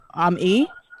I'm E.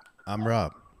 I'm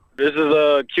Rob. This is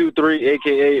Q3,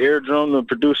 aka Ear.Drum, the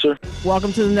producer.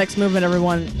 Welcome to the next movement,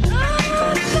 everyone.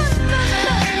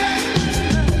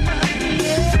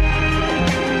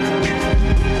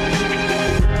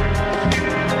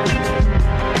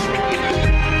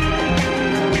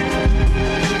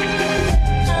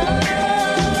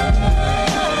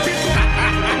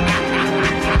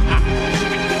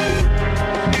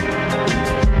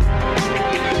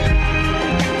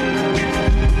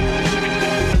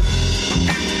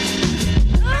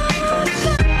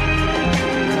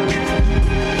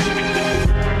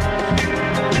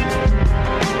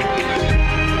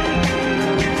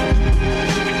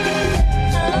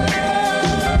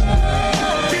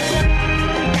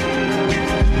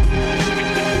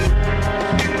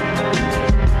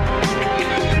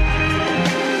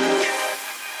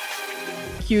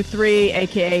 QThree,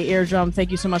 aka Ear.Drum, thank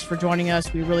you so much for joining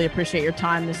us. We really appreciate your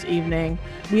time this evening.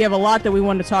 We have a lot that we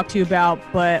wanted to talk to you about,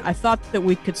 but I thought that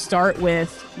we could start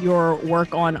with your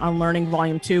work on Unlearning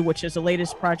Volume 2, which is the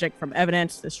latest project from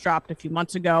Evidence. This dropped a few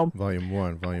months ago. Volume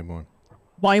 1.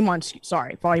 Volume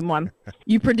 1.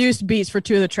 You produced beats for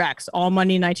two of the tracks, All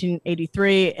Money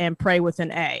 1983 and Pray with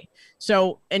an A.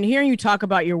 So, in hearing you talk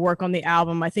about your work on the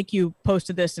album, I think you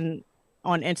posted this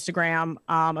on Instagram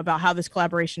about how this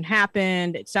collaboration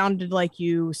happened. It sounded like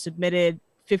you submitted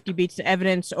 50 beats to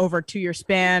Evidence over a 2-year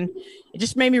span. It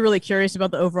just made me really curious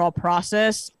about the overall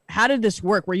process. How did this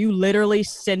work? Were you literally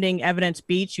sending Evidence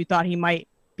beats you thought he might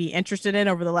be interested in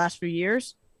over the last few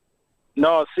years?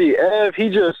 No, see, Ev, he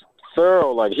just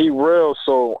thorough, like he real.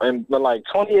 So in like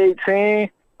 2018,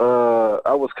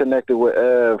 I was connected with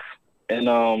Ev,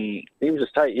 and he was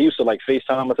just tight. He used to like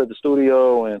FaceTime us at the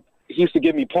studio, and he used to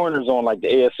give me pointers on like the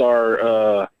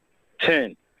ASR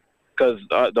 10, because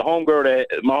my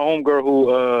homegirl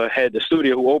who had the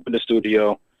studio, who opened the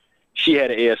studio, she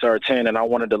had an ASR 10, and I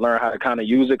wanted to learn how to kind of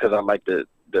use it because I like the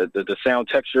sound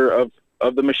texture of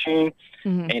the machine,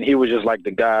 and he was just like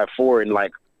the guy for it. And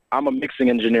like, I'm a mixing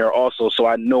engineer also, so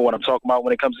I know what I'm talking about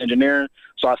when it comes to engineering.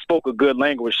 So I spoke a good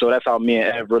language, so that's how me and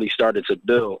Ev really started to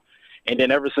build. And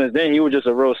then ever since then, he was just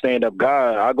a real stand-up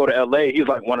guy. I go to L.A., he's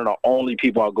like one of the only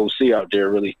people I'll go see out there,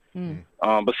 really.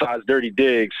 Besides Dirty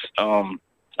Diggs,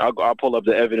 I'll pull up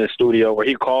the Evidence studio where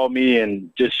he called me and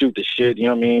just shoot the shit, you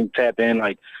know what I mean, tap in.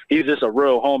 Like, he's just a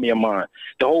real homie of mine.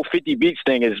 The whole 50 Beats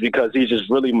thing is because he's just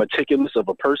really meticulous of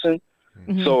a person.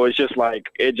 So it's just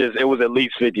like, it was at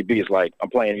least 50 beats. Like, I'm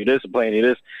playing you this, I'm playing you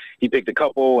this. He picked a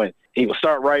couple, and he would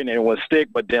start writing, and it would stick.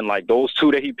 But then, like, those two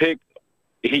that he picked,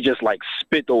 he just like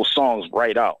spit those songs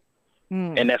right out.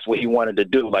 And that's what he wanted to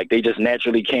do. Like, they just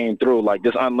naturally came through. Like,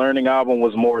 this Unlearning album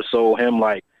was more so him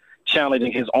like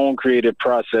challenging his own creative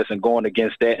process and going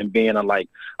against that and being a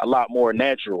lot more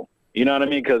natural. You know what I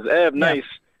mean? Because Ev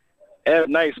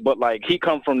nice, but like he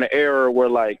come from the era where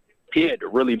like he had to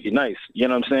really be nice. You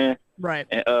know what I'm saying? Right.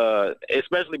 And,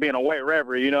 especially being a white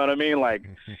rapper, you know what I mean? Like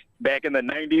back in the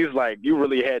 90s, like you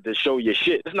really had to show your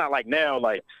shit. It's not like now,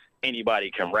 like anybody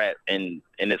can rap and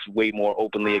it's way more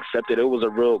openly accepted. It was a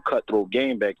real cutthroat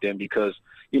game back then because,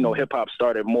 you know, hip hop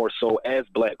started more so as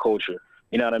black culture.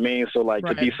 You know what I mean? So like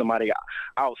to be somebody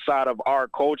outside of our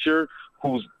culture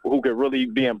who could really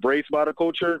be embraced by the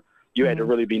culture, you had to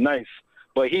really be nice.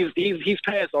 But he's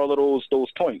passed all of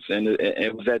those points, and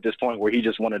it was at this point where he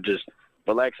just wanted to just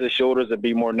relax his shoulders and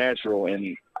be more natural.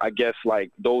 And I guess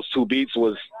like those two beats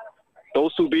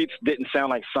didn't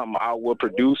sound like something I would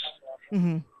produce.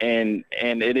 And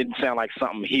it didn't sound like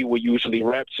something he would usually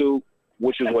rap to,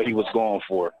 which is what he was going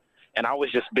for. And I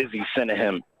was just busy sending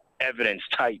him Evidence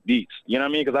type beats, you know what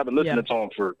I mean? Because I've been listening to him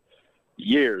for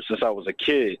years, since I was a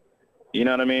kid, you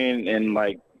know what I mean? And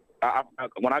like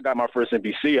when I got my first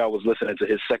MPC, I was listening to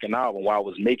his second album while I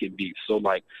was making beats. So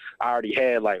like I already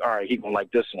had like, all right, he gonna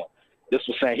like this one.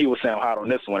 He was saying hot on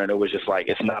this one, and it was just like,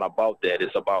 it's not about that.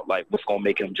 It's about like what's gonna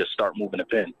make him just start moving the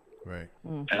pen. Right.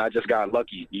 And I just got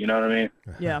lucky, you know what I mean?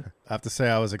 Yeah. I have to say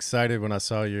I was excited when I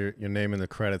saw your name in the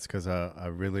credits because I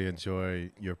really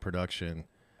enjoy your production.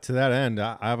 To that end,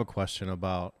 I have a question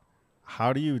about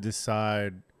how do you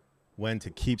decide when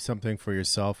to keep something for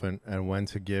yourself and when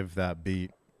to give that beat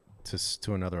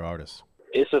to another artist?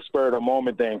 It's a spur of the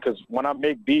moment thing, because when I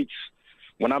make beats,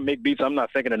 I'm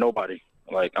not thinking of nobody.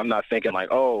 Like, I'm not thinking like,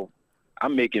 oh,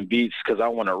 I'm making beats because I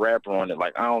want a rapper on it.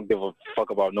 Like, I don't give a fuck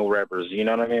about no rappers. You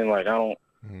know what I mean? Like, I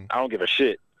don't give a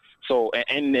shit. So,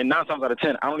 and 9 times out of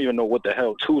 10, I don't even know what the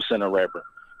hell to send a rapper,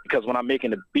 because when I'm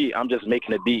making a beat, I'm just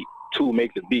making a beat to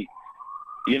make the beat.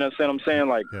 You know what I'm saying?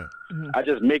 Like, I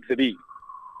just make the beat.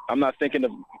 I'm not thinking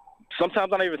of.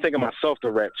 Sometimes I don't even think of myself to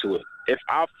rap to it. If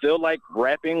I feel like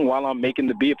rapping while I'm making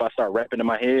the beat, if I start rapping in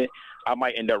my head, I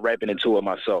might end up rapping into it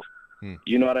myself.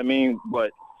 You know what I mean?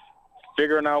 But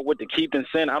figuring out what to keep and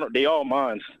send, they all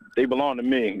mine. They belong to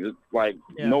me. Like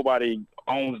nobody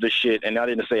owns the shit, and I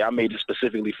didn't say I made it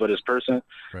specifically for this person.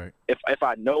 Right. If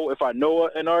I know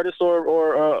an artist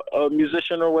or a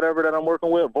musician or whatever that I'm working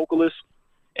with, a vocalist,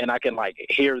 and I can like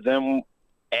hear them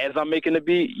as I'm making the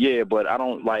beat, yeah. But I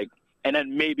don't like, and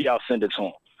then maybe I'll send it to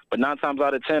them. But 9 times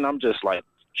out of 10, I'm just like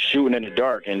shooting in the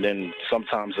dark, and then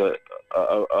sometimes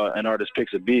an artist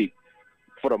picks a beat.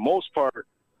 For the most part,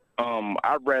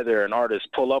 I'd rather an artist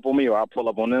pull up on me or I pull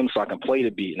up on them so I can play the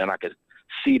beat and then I could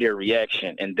see their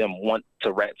reaction and them want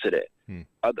to rap to that.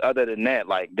 Other than that,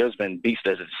 like there's been beats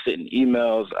that sit in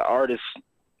emails. Artists,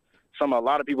 a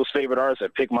lot of people's favorite artists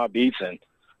have picked my beats and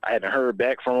I haven't heard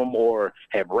back from them or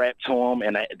have rapped to them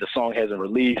and the song hasn't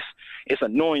released. It's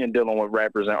annoying dealing with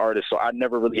rappers and artists, so I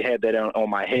never really had that on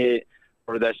my head,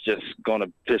 or that's just going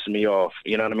to piss me off.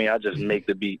 You know what I mean? I just make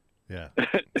the beat. Yeah,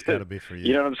 it's got to be for you.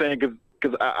 You know what I'm saying?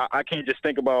 Because I can't just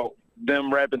think about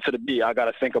them rapping to the beat. I got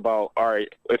to think about, all right,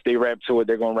 if they rap to it,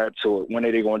 they're going to rap to it. When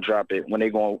are they going to drop it? When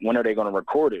are they going to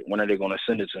record it? When are they going to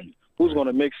send it to me? Who's going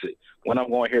to mix it? When I'm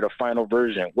going to hear the final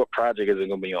version? What project is it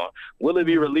going to be on? Will it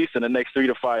be released in the next 3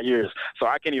 to 5 years? So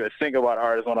I can't even think about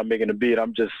artists when I'm making the beat.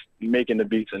 I'm just making the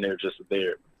beats and they're just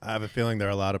there. I have a feeling there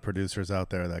are a lot of producers out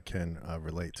there that can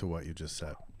relate to what you just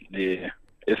said. Yeah,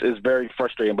 it's very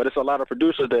frustrating, but it's a lot of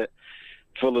producers that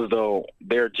feel as though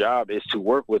their job is to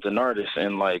work with an artist,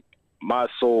 and like my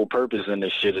sole purpose in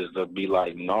this shit is to be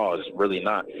like, no, it's really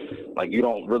not. Like you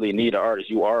don't really need an artist.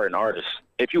 You are an artist.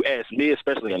 If you ask me,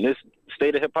 especially in this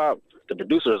state of hip hop, the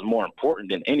producer is more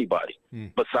important than anybody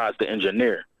besides the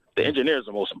engineer. The engineer is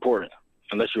the most important,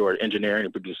 unless you're an engineer and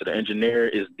a producer. The engineer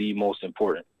is the most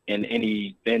important in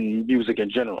music in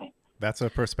general. That's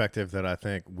a perspective that I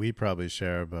think we probably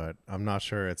share, but I'm not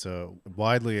sure it's a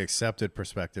widely accepted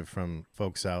perspective from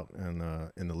folks out in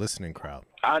the listening crowd.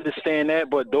 I understand that,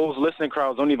 but those listening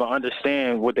crowds don't even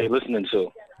understand what they're listening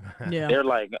to. Yeah. They're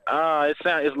like,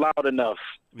 it's loud enough,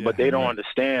 but they don't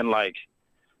understand, like,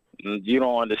 you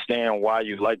don't understand why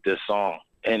you like this song.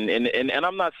 And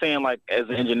I'm not saying, like, as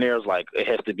engineers, like, it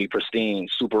has to be pristine,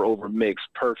 super over-mixed,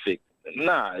 perfect.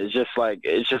 Nah, it's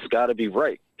just got to be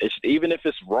right. Even if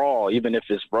it's raw, even if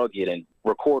it's rugged and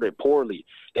recorded poorly,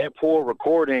 that poor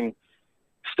recording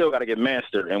still got to get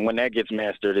mastered. And when that gets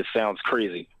mastered, it sounds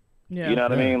crazy. Yeah. You know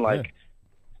what I mean? Like,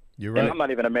 you're right. And I'm not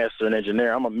even a mastering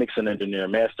engineer. I'm a mixing engineer.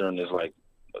 Mastering is like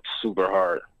super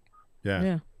hard.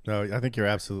 Yeah. No, I think you're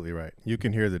absolutely right. You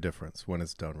can hear the difference when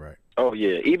it's done right. Oh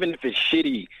yeah. Even if it's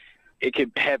shitty, it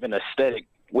could have an aesthetic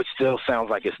which still sounds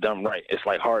like it's done right. It's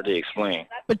like hard to explain.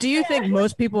 But do you think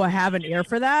most people have an ear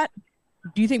for that?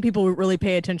 Do you think people really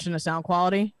pay attention to sound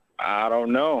quality? I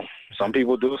don't know. Some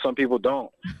people do, some people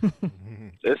don't.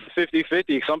 It's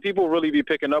 50-50. Some people really be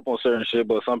picking up on certain shit,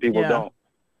 but some people don't.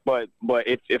 But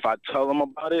if I tell them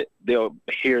about it, they'll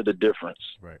hear the difference.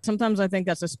 Right. Sometimes I think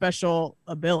that's a special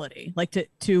ability, like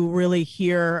to really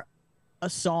hear a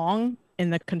song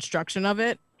and the construction of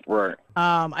it. Right.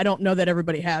 I don't know that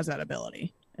everybody has that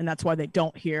ability, and that's why they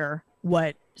don't hear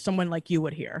what someone like you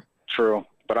would hear. True.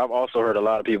 But I've also heard a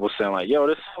lot of people saying like, yo,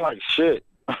 this sound like shit.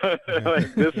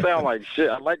 Like, this sound like shit.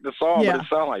 I like the song, but it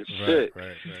sound like shit.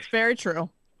 Right. It's very true.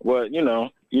 Well, you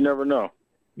never know.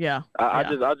 Yeah. I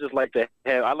just like to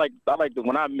have, I like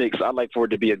when I mix, I like for it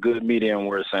to be a good medium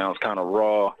where it sounds kind of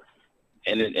raw.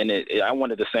 And I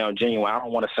want it to sound genuine. I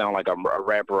don't want to sound like I'm a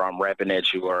rapper. I'm rapping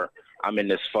at you, or I'm in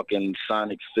this fucking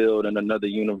sonic field in another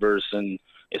universe and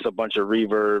it's a bunch of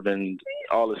reverb and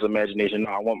all this imagination.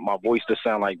 No, I want my voice to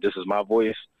sound like this is my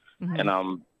voice, and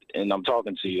I'm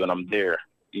talking to you and I'm there.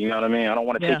 You know what I mean? I don't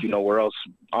want to take you nowhere else.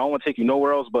 I don't want to take you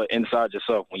nowhere else but inside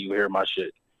yourself when you hear my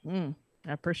shit. I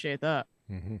appreciate that.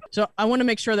 So I want to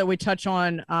make sure that we touch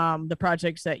on the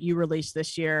projects that you released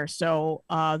this year. So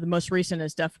the most recent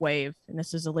is Def Wave, and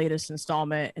this is the latest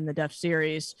installment in the Def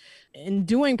series. In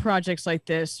doing projects like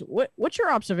this, what's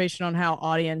your observation on how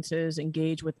audiences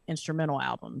engage with instrumental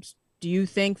albums? Do you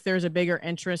think there's a bigger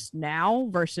interest now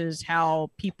versus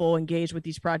how people engage with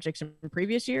these projects in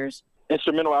previous years?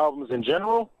 Instrumental albums in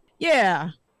general? Yeah.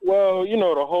 Well,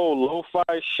 the whole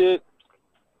lo-fi shit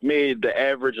made the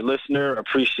average listener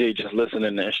appreciate just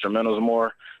listening to instrumentals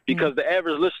more, because the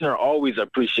average listener always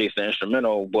appreciates the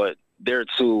instrumental, but they're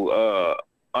too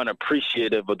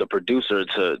unappreciative of the producer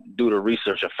to do the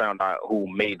research and found out who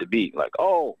made the beat. Like,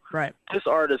 this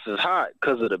artist is hot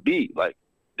because of the beat. Like,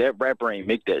 that rapper ain't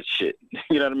make that shit.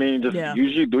 You know what I mean? Just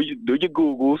usually do your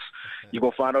Googles. You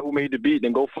gonna find out who made the beat,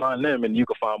 then go find them, and you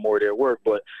can find more of their work.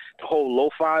 But the whole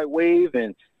lo-fi wave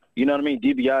and, you know what I mean,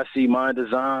 DBIC, Mind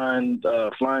Design,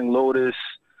 Flying Lotus,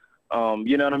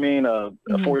 You know what I mean? A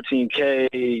 14K,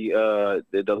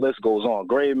 the list goes on.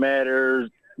 Gray Matter,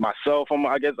 myself,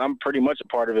 I guess I'm pretty much a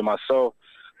part of it myself.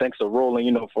 Thanks to Roland,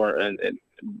 you know, for and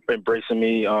embracing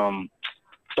me.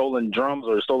 Stolen Drums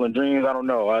or Stolen Dreams, I don't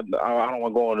know. I don't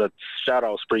want to go on a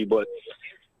shout-out spree, but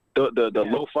the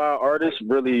lo-fi artists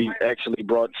really actually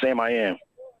brought Sam I Am.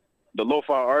 The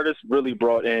lo-fi artists really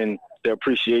brought in the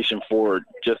appreciation for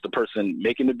just the person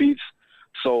making the beats.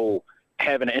 So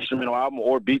having an instrumental album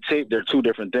or beat tape, they're two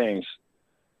different things,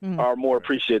 are more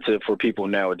appreciative for people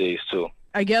nowadays too.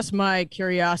 I guess my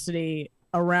curiosity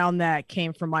around that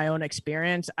came from my own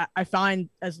experience. I find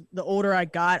as the older I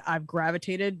got, I've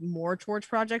gravitated more towards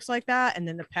projects like that. And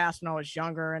in the past, when I was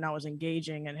younger and I was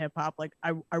engaging in hip hop, like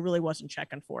I really wasn't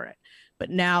checking for it. But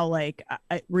now, like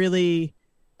I really,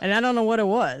 and I don't know what it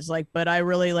was like, but I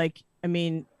really like, I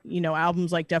mean, you know,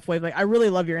 albums like Def Wave, like I really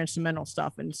love your instrumental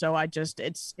stuff. And so I just,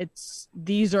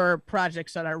 these are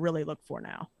projects that I really look for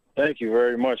now. Thank you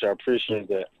very much. I appreciate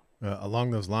that. Along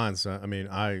those lines, I mean,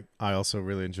 I also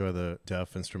really enjoy the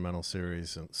Def instrumental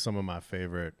series and some of my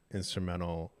favorite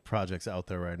instrumental projects out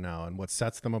there right now. And what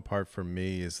sets them apart for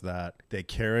me is that they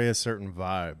carry a certain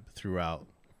vibe throughout.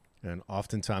 And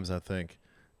oftentimes I think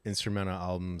instrumental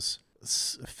albums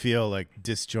feel like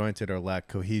disjointed or lack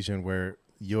cohesion, where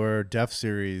your Def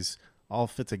series all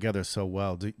fit together so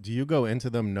well. Do you go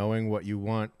into them knowing what you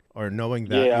want, or knowing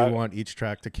that you want each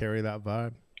track to carry that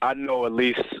vibe? I know at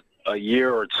least a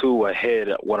year or two ahead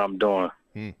of what I'm doing.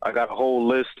 I got a whole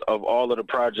list of all of the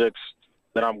projects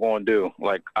that I'm going to do.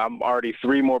 Like, I'm already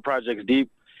 3 more projects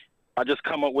deep. I just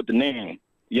come up with the name.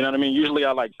 You know what I mean? Usually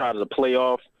I like try to play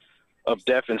off of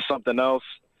Def and something else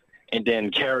and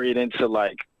then carry it into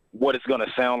like what it's going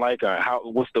to sound like, or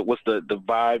what's the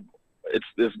vibe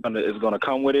it's gonna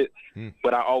come with it.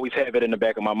 But I always have it in the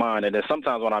back of my mind. And then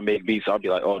sometimes when I make beats, I'll be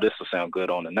like, oh, this will sound good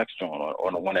on the next one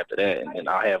or the one after that. And then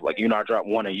I have, like, you know, I drop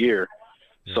one a year.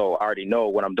 So I already know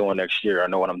what I'm doing next year. I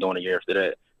know what I'm doing a year after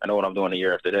that. I know what I'm doing a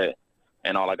year after that.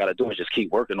 And all I got to do is just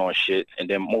keep working on shit. And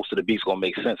then most of the beats going to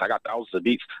make sense. I got thousands of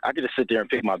beats. I could just sit there and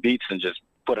pick my beats and just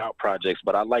put out projects.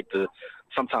 But I like to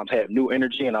sometimes have new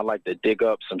energy, and I like to dig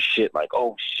up some shit like,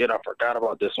 oh, shit, I forgot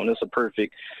about this one. It's a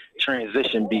perfect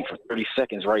transition beat for 30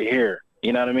 seconds right here.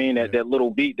 You know what I mean? That little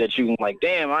beat that you like,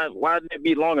 damn, why didn't it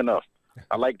beat long enough?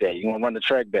 I like that. You want to run the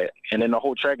track back. And then the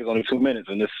whole track is only 2 minutes,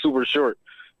 and it's super short.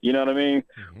 You know what I mean?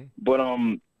 But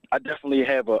I definitely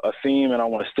have a theme, and I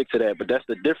want to stick to that. But that's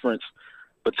the difference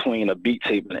between a beat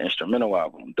tape and an instrumental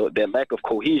album. That lack of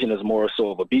cohesion is more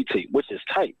so of a beat tape, which is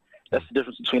tight. That's the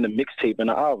difference between a mixtape and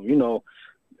an album. You know,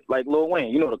 like Lil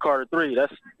Wayne, you know, the Carter 3,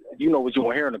 that's, you know what you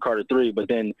want to hear in the Carter 3, but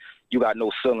then you got No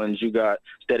Ceilings, you got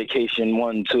Dedication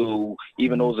 1, 2,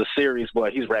 even those are series,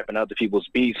 but he's rapping other people's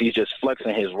beats. He's just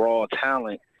flexing his raw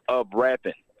talent of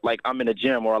rapping. Like, I'm in a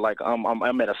gym, or like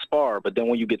I'm at a spar, but then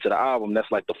when you get to the album,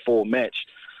 that's like the full match.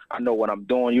 I know what I'm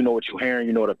doing. You know what you're hearing.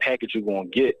 You know the package you're going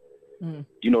to get.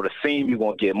 You know the theme you're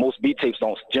going to get. Most beat tapes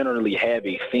don't generally have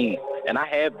a theme. And I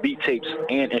have beat tapes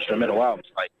and instrumental albums.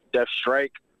 Like Def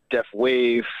Strike, Def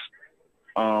Wave,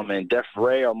 and Def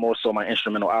Ray are more so my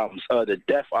instrumental albums. The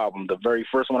Def album, the very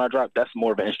first one I dropped, that's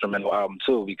more of an instrumental album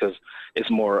too, because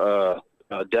it's more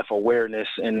deaf awareness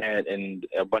in that, and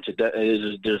a bunch of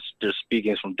there's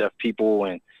speakings from deaf people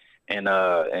and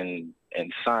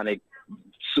sonic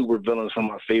super villains from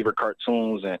my favorite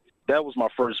cartoons. And that was my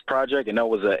first project, and that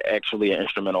was actually an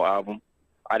instrumental album.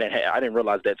 I didn't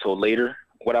realize that till later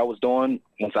what I was doing,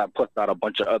 once I put out a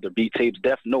bunch of other beat tapes.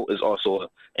 Death Note is also an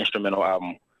instrumental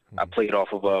album. I played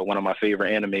off of one of my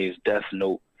favorite animes, Death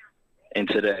Note,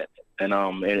 into that.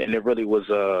 And it really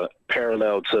was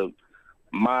parallel to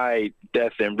my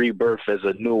death and rebirth as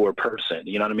a newer person.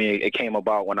 You know what I mean? It came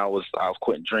about when I was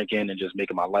quitting drinking and just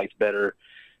making my life better.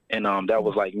 And that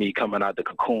was like me coming out the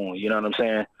cocoon. You know what I'm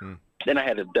saying? Then I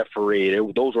had a Death Parade.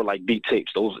 Those were like beat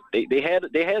tapes. Those they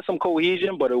had some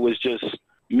cohesion, but it was just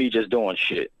me just doing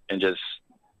shit and just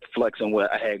flexing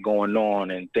what I had going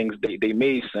on, and things they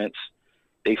made sense.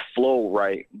 They flow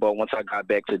right. But once I got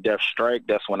back to Def Strike,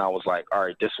 that's when I was like, all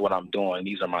right, this is what I'm doing.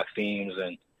 These are my themes,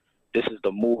 and this is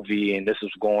the movie, and this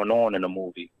is going on in the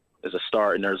movie. There's a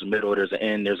start, and there's a middle, there's an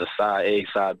end, there's a side A,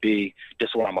 side B. This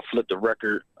is where I'm going to flip the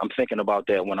record. I'm thinking about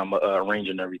that when I'm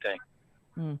arranging everything.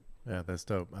 Yeah, that's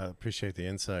dope. I appreciate the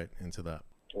insight into that.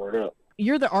 Word up.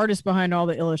 You're the artist behind all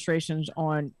the illustrations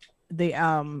on the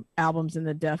albums in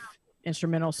the Def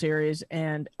instrumental series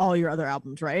and all your other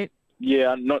albums, right?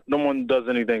 Yeah, no one does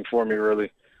anything for me,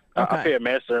 really. Okay. I pay a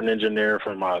master and engineer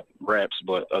for my raps,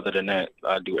 but other than that,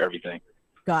 I do everything.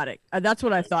 Got it. That's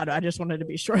what I thought. I just wanted to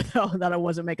be sure, though, that I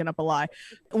wasn't making up a lie.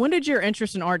 When did your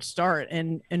interest in art start,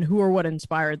 and who or what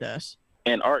inspired this?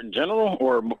 And art in general,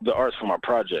 or the arts for my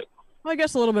project? Well, I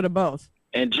guess a little bit of both.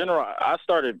 In general, I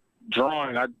started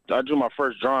drawing. I drew my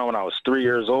first drawing when I was 3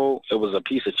 years old. It was a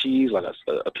piece of cheese, like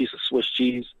a piece of Swiss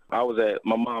cheese. I was at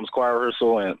my mom's choir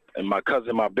rehearsal, and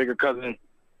my bigger cousin,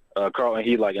 Carlton,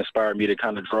 he like inspired me to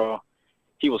kind of draw.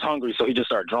 He was hungry, so he just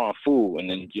started drawing food, and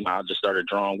then I just started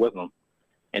drawing with him.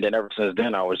 And then ever since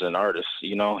then, I was an artist.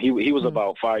 He was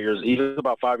about 5 years. He was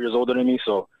about 5 years older than me,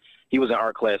 so he was in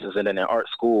art classes and then in art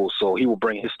school. So he would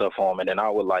bring his stuff home, and then I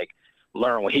would like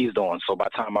learn what he's doing. So by the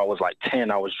time I was like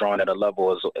 10, I was drawing at a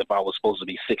level as if I was supposed to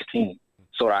be 16.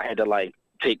 So I had to like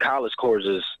take college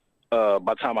courses by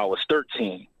the time I was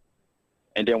 13.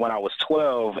 And then when I was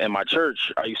 12 in my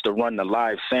church, I used to run the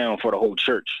live sound for the whole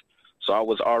church. So I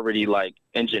was already like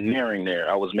engineering there.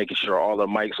 I was making sure all the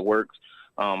mics worked.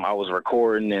 I was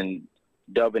recording and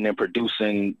dubbing and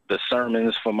producing the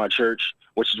sermons for my church,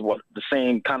 which is the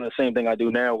same thing I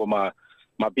do now with my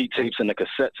beat tapes and the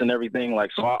cassettes and everything.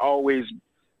 Like, so I always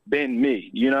been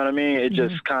me, you know what I mean? It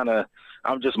just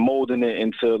I'm just molding it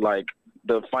into like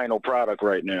the final product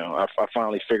right now. I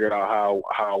finally figured out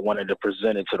how I wanted to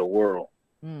present it to the world.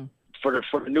 For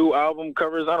the new album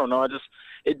covers, I don't know.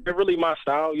 It's really my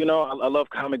style, you know. I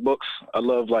love comic books. I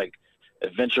love like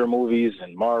adventure movies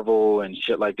and Marvel and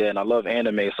shit like that. And I love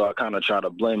anime, so I kind of try to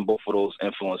blend both of those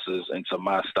influences into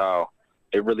my style.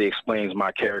 It really explains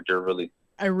my character, really.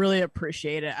 I really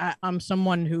appreciate it. I'm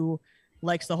someone who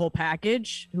likes the whole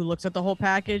package, who looks at the whole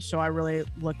package. So I really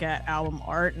look at album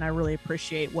art, and I really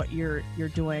appreciate what you're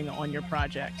doing on your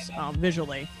projects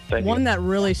visually. One that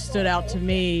really stood out to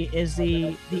me is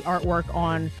the artwork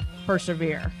on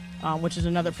Persevere, which is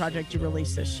another project you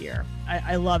released this year.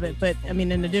 I love it. But I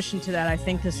mean, in addition to that, I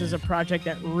think this is a project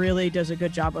that really does a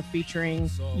good job of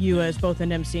featuring you as both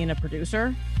an MC and a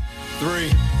producer.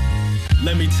 3.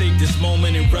 Let me take this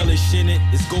moment and relish in it.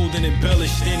 It's golden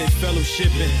embellished in it,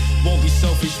 fellowshipping. Won't be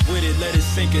selfish with it, let it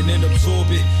sink and then absorb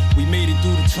it. We made it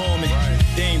through the torment.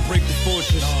 They ain't break the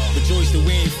fortress. Rejoice that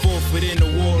we ain't forfeit in the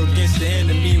war against the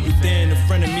enemy within. The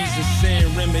frenemies and sin,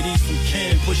 remedies from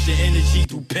kin. Push the energy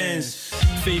through pens.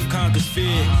 Faith conquers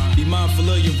fear. Be mindful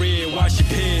of your red, watch your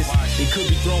peers. They could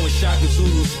be throwing shotguns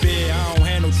through the spear. I don't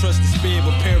have no trust to spare,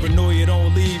 but paranoia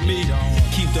don't leave me.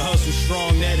 Keep the hustle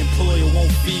strong, that employer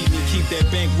won't feed me. Keep that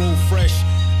bankroll fresh.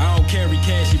 I don't carry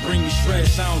cash, it bring me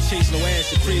stress. I don't chase no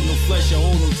ass, I crave no flesh. I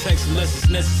hold no text unless it's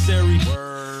necessary.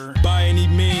 By any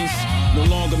means, no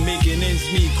longer making ends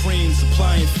meet. Cream,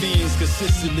 supplying fiends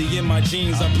consistently in my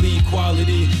jeans. I bleed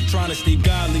quality, trying to stay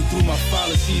godly through my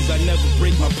policies. I never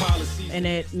break my policies. And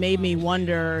it made me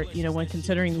wonder, you know, when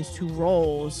considering these two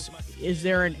roles, is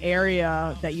there an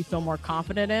area that you feel more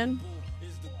confident in?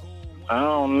 I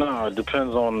don't know. It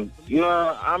depends on, you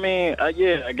know, I mean,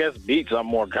 yeah, I guess beats I'm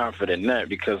more confident in that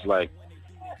because, like,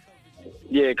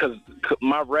 yeah, because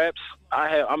my raps,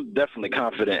 I'm definitely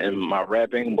confident in my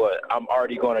rapping, but I'm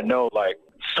already going to know, like,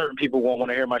 certain people won't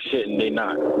want to hear my shit and they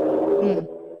not.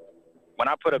 When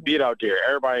I put a beat out there,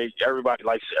 everybody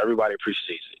likes it. Everybody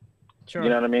appreciates it. Sure. You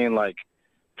know what I mean? Like,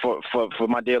 for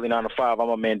my daily 9 to 5, I'm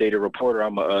a mandated reporter.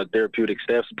 I'm a therapeutic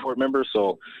staff support member.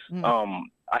 So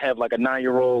I have like a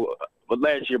 9-year-old. But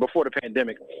last year, before the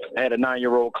pandemic, I had a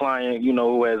 9-year-old client, you know,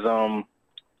 who has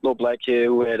little black kid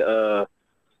who had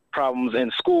problems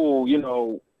in school, you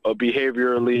know,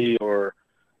 behaviorally or,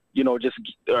 you know, just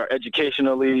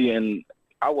educationally. And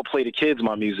I would play the kids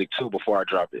my music too before I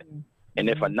drop it. And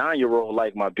if a 9-year-old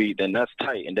like my beat, then that's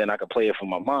tight. And then I could play it for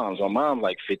my mom. My mom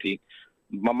like 50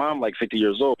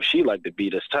 years old. She liked the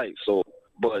beat. That's tight. So.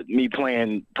 But me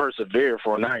playing Persevere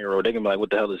for a 9-year-old, they can be like, what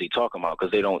the hell is he talking about?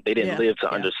 Because they didn't live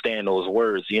to understand those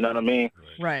words. You know what I mean?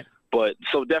 Right. But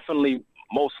so definitely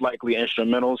most likely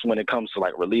instrumentals when it comes to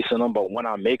like releasing them. But when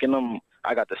I'm making them,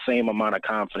 I got the same amount of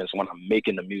confidence when I'm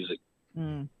making the music.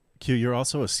 Q, you're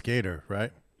also a skater,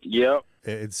 right? Yep.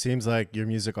 It seems like your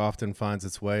music often finds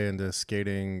its way into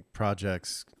skating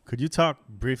projects. Could you talk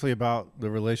briefly about the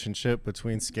relationship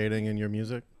between skating and your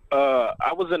music?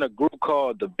 I was in a group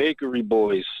called the Bakery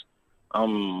Boys,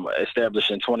 established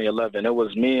in 2011. It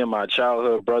was me and my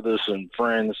childhood brothers and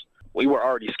friends. We were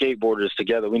already skateboarders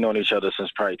together. We known each other since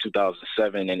probably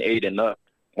 2007 and 8 and up.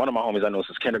 One of my homies I know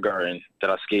since kindergarten that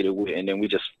I skated with, and then we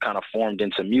just kind of formed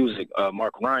into music.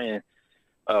 Mark Ryan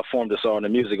formed us all into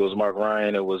music. It was Mark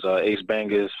Ryan, it was Ace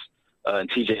Bangers, and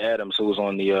TJ Adams, who was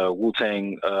on the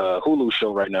Wu-Tang Hulu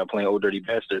show right now playing Old Dirty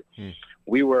Bastard.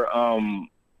 We were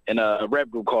in a rap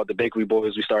group called the Bakery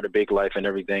Boys. We started Bake Life and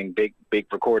everything, bake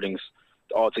recordings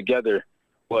all together.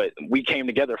 But we came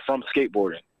together from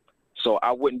skateboarding. So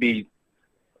I wouldn't be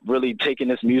really taking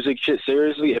this music shit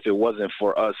seriously if it wasn't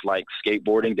for us like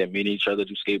skateboarding, then meeting each other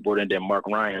through skateboarding, then Mark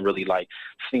Ryan really like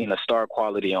seeing the star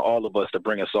quality in all of us to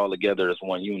bring us all together as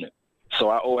one unit. So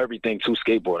I owe everything to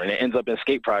skateboarding. It ends up in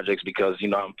skate projects because, you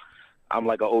know, I'm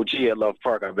like an OG at Love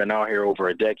Park. I've been out here over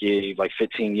a decade, like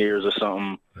 15 years or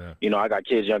something. Yeah. You know, I got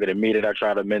kids younger than me that I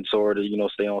try to mentor to, you know,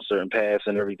 stay on certain paths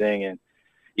and everything. And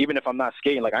even if I'm not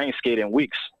skating, like I ain't skating in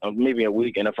weeks, maybe a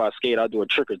week. And if I skate, I'll do a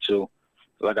trick or two.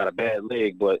 I got a bad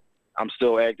leg, but I'm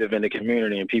still active in the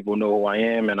community and people know who I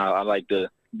am. And I like to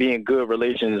be in good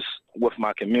relations with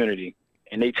my community,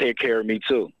 and they take care of me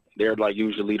too. They're like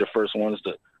usually the first ones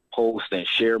to post and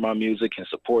share my music and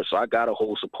support. So I got a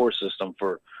whole support system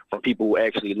from people who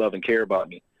actually love and care about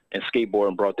me, and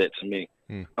skateboarding brought that to me.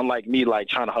 Unlike me, like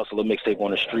trying to hustle a mixtape on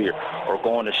the street or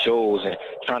going to shows and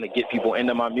trying to get people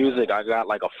into my music, I got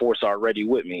like a force already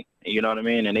with me. You know what I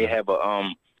mean? And they have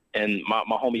a and my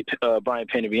homie Brian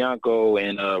Pennebianco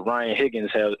and Ryan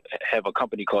Higgins have a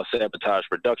company called Sabotage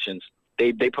Productions.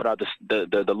 They put out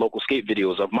the local skate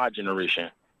videos of my generation.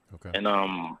 Okay. And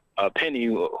Penny,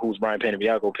 who's Brian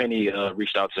Pennebianco, Penny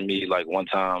reached out to me like one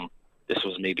time. This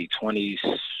was maybe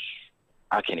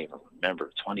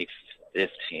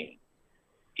 2015.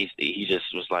 He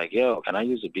just was like, yo, can I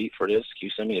use a beat for this? Can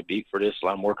you send me a beat for this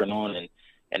I'm working on? And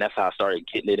that's how I started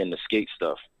getting it in the skate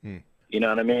stuff. You know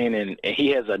what I mean? And he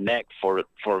has a knack for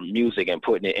music and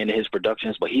putting it into his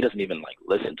productions, but he doesn't even like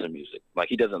listen to music. Like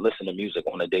he doesn't listen to music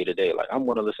on a day-to-day. Like I'm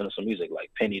going to listen to some music.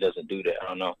 Like Penny doesn't do that. I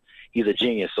don't know. He's a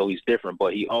genius, so he's different,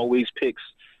 but he always picks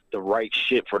the right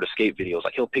shit for the skate videos.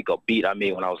 Like he'll pick a beat I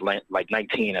made when I was like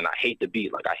 19 and I hate the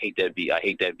beat. Like I hate that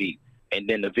beat. And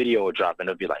then the video will drop and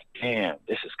it'll be like, damn,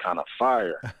 this is kind of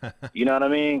fire. You know what I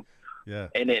mean? Yeah.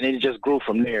 And it just grew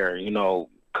from there. You know,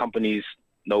 companies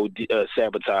know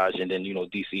Sabotage, and then, you know,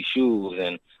 DC Shoes,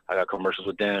 and I got commercials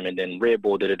with them. And then Red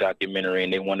Bull did a documentary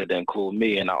and they wanted to include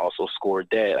me, and I also scored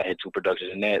that. I had 2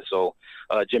 productions in that. So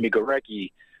Jimmy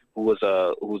Garecki, who's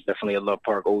definitely a Love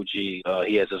Park OG, he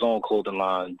has his own clothing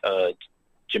line,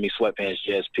 Jimmy Sweatpants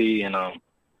JSP, and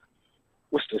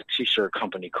what's the t-shirt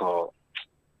company called?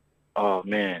 Oh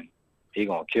man, he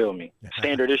gonna kill me.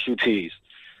 Standard Issue Tees.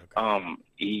 Okay.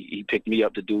 He picked me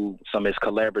up to do some of his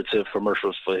collaborative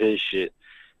commercials for his shit.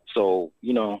 So,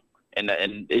 you know, and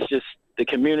it's just the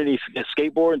community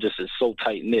skateboarding just is so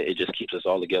tight knit. It just keeps us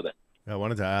all together. I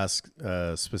wanted to ask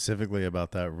specifically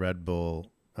about that Red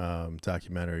Bull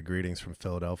documentary, Greetings from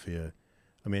Philadelphia.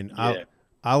 I mean, yeah.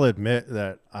 I'll admit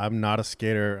that I'm not a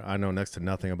skater. I know next to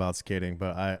nothing about skating,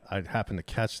 but I happened to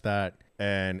catch that,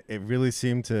 and it really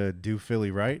seemed to do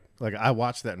Philly right. Like I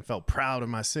watched that and felt proud of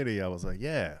my city. I was like,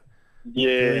 yeah,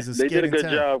 they did a good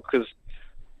job, because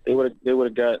they would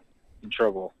have got in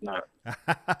trouble. Not.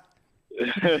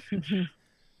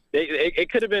 It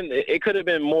could have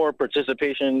been more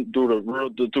participation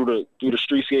through the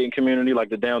street skating community, like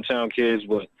the downtown kids.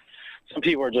 But some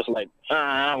people are just like,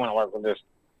 I don't want to work with this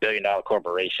billion-dollar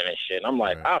corporation and shit. And I'm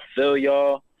like, right. I feel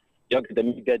y'all get to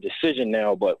make that decision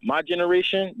now. But my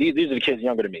generation, these are the kids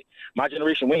younger than me. My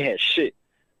generation, we ain't had shit.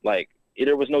 Like,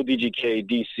 there was no DGK,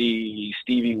 DC,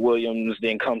 Stevie Williams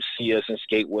didn't come see us and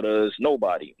skate with us.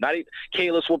 Nobody. Not even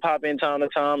Kalis would pop in time to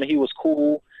time, and he was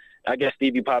cool. I guess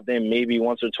Stevie popped in maybe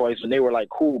once or twice, and they were like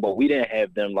cool, but we didn't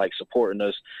have them like supporting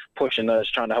us, pushing us,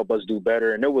 trying to help us do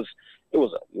better. And it was a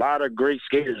lot of great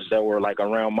skaters that were like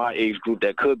around my age group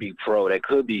that could be pro, that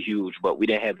could be huge, but we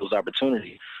didn't have those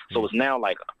opportunities. So it's now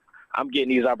like I'm getting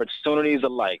these opportunities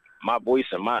of like my voice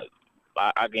and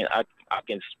I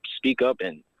can speak up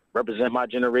and represent my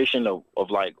generation of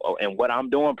like, and what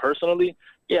I'm doing personally.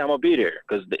 Yeah, I'm gonna be there,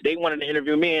 because they wanted to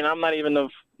interview me, and I'm not even a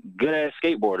good ass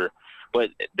skateboarder.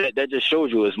 But that just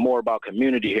shows you it's more about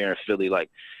community here in Philly. Like,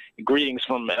 Greetings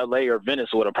from LA or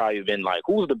Venice would have probably been like,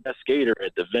 who's the best skater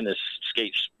at the Venice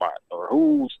skate spot?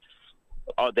 Or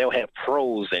they'll have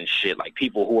pros and shit, like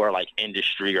people who are like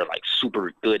industry or like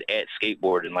super good at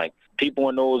skateboarding. Like people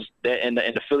in those, that in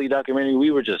the Philly documentary,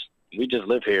 we just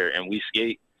live here and we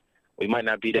skate. We might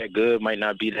not be that good, might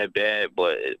not be that bad,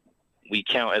 but we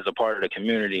count as a part of the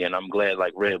community. And I'm glad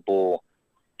like Red Bull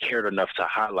cared enough to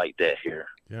highlight that here.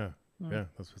 Yeah. Yeah,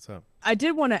 that's what's up. I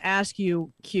did want to ask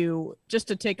you, Q, just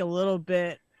to take a little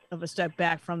bit of a step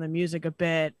back from the music a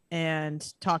bit and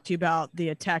talk to you about the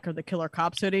attack of the Killer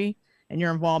Cop City and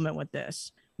your involvement with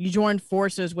this. You joined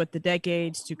forces with the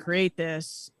Decades to create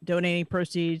this, donating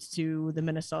proceeds to the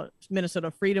Minnesota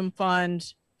Freedom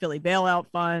Fund, Philly Bailout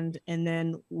Fund, and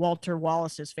then Walter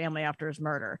Wallace's family after his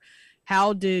murder.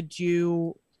 How did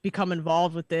you become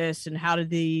involved with this, and how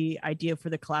did the idea for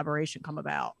the collaboration come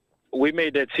about? We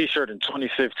made that T-shirt in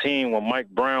 2015 when Mike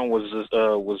Brown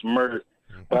was murdered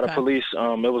by the police.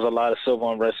 There was a lot of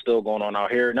civil unrest still going on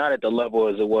out here, not at the level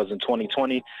as it was in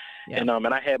 2020. Yeah. And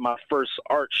I had my first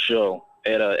art show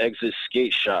at Exit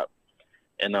Skate Shop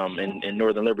in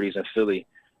Northern Liberties in Philly,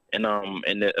 and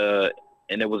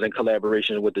it was in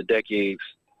collaboration with the Decades.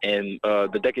 And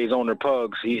the Decades owner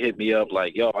Pugs, he hit me up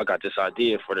like, "Yo, I got this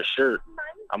idea for the shirt."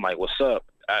 I'm like, "What's up?"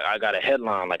 I got a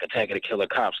headline like Attack of the Killer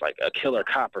Cops, like a killer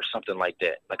cop or something like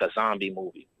that, like a zombie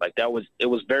movie. Like it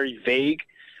was very vague.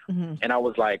 Mm-hmm. And I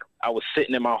was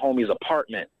sitting in my homie's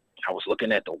apartment. I was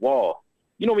looking at the wall.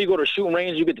 You know, when you go to a shooting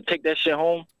range, you get to take that shit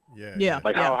home. Yeah.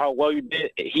 Like how well you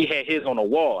did. He had his on the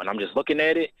wall, and I'm just looking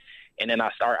at it. And then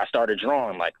I started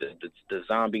drawing like the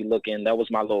zombie looking. That was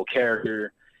my little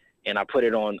character. And I put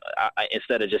it on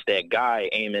instead of just that guy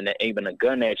aiming a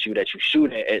gun at you that you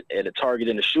shoot at a target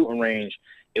in the shooting range.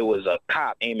 It was a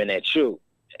cop aiming at you.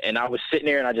 And I was sitting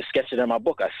there and I just sketched it in my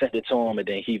book. I sent it to him, and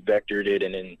then he vectored it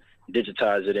and then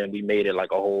digitized it, and we made it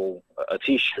like a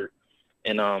T-shirt.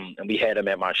 And we had him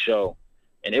at my show.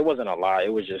 And it wasn't a lie.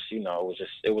 It was just,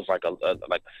 it was like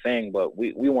a thing, but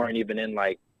we weren't even in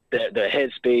like the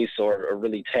headspace or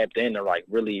really tapped in or like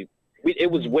really.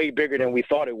 It was way bigger than we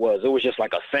thought it was. It was just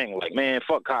like a thing. Like, man,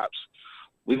 fuck cops.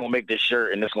 We gonna make this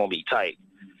shirt and it's gonna be tight.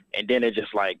 And then it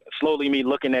just like slowly me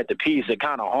looking at the piece, it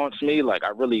kind of haunts me. Like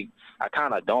I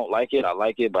kind of don't like it. I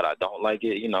like it, but I don't like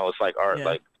it. It's like art,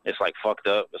 like it's like fucked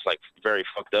up. It's like very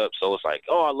fucked up. So it's like,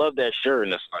 oh, I love that shirt,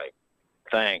 and it's like,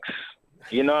 thanks.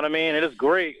 You know what I mean? It is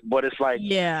great, but it's like,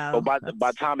 But by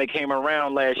the time it came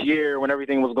around last year, when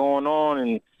everything was going on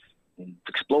and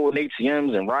exploding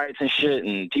ATMs and riots and shit,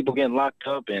 and people getting locked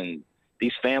up, and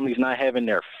these families not having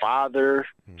their father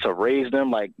to raise them,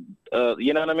 like,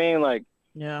 you know what I mean? Like,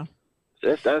 yeah,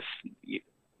 that's it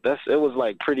was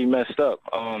like pretty messed up.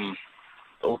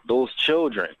 Those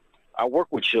children, I work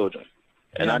with children,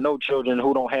 and I know children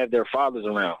who don't have their fathers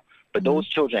around, but those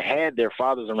children had their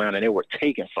fathers around and they were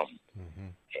taken from them. Mm-hmm.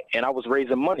 And I was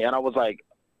raising money, and I was like,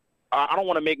 I don't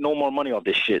want to make no more money off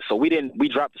this shit. So we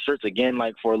dropped the shirts again,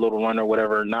 like for a little run or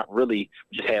whatever. Not really,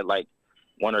 just had like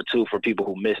one or two for people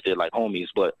who missed it, like homies.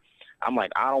 But I'm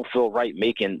like, I don't feel right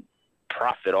making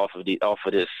profit off of this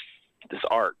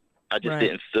art. I just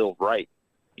didn't feel right.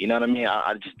 You know what I mean?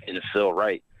 I just didn't feel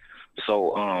right.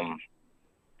 So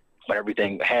when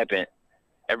everything happened,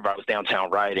 everybody was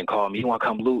downtown rioting, called me, "You want to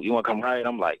come loot? You want to come riot?"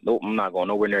 I'm like, nope, I'm not going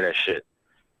nowhere near that shit.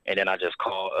 And then I just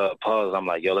called Puz. I'm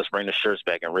like, "Yo, let's bring the shirts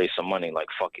back and raise some money. Like,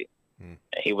 fuck it." And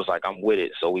he was like, "I'm with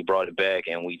it." So we brought it back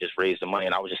and we just raised the money.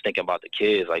 And I was just thinking about the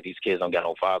kids. Like, these kids don't got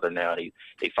no father now.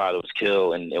 Their father was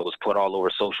killed, and it was put all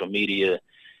over social media.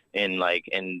 And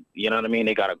you know what I mean?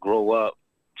 They got to grow up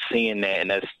seeing that. And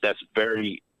that's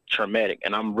very traumatic.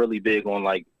 And I'm really big on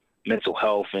like mental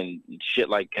health and shit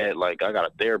like that. Like, I got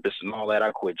a therapist and all that.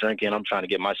 I quit drinking. I'm trying to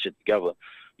get my shit together.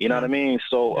 You know what I mean?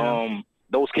 So,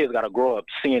 those kids got to grow up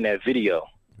seeing that video.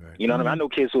 Right. You know what I mean? I know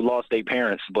kids who lost their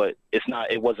parents, but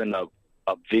it wasn't a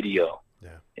video.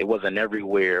 Yeah. It wasn't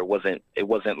everywhere. It wasn't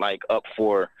like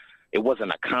it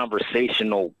wasn't a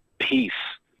conversational piece.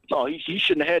 No, he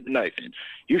shouldn't have had the knife, and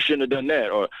you shouldn't have done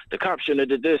that, or the cop shouldn't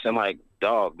have did this. And like,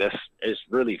 dog, it's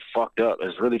really fucked up.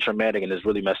 It's really traumatic, and it's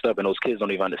really messed up, and those kids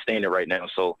don't even understand it right now.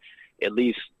 So at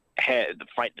least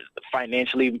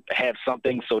financially have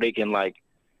something so they can like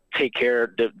take care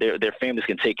of their families,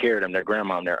 can take care of them, their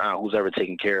grandma and their aunt, who's ever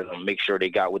taking care of them, make sure they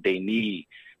got what they need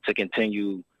to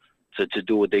continue to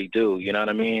do what they do. You know what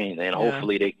I mean? And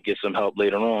hopefully they can get some help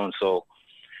later on. So,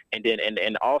 and then,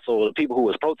 and also the people who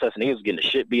was protesting, they was getting the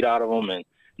shit beat out of them, and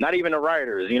not even the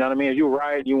rioters. You know what I mean? If you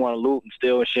riot, you want to loot and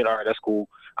steal and shit, all right, that's cool.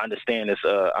 I understand it's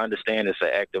an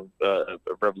act of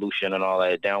revolution and all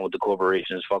that. Down with the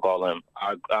corporations, fuck all them.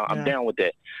 I'm down with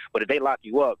that. But if they lock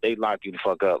you up, they lock you the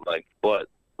fuck up. Like, but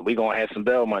we gonna have some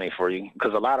bail money for you,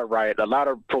 because a lot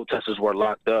of protesters were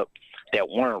locked up that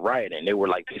weren't rioting. They were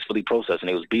like peacefully protesting.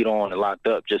 They was beat on and locked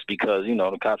up just because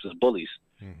the cops is bullies.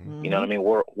 Mm-hmm. You know what I mean?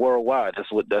 Worldwide,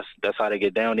 that's how they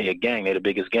get down. They're a gang. They're the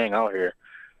biggest gang out here.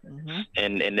 Mm-hmm.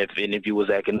 And if you was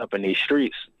acting up in these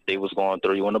streets, they was going to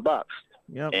throw you in the box.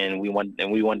 Yep. And we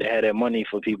wanted to have that money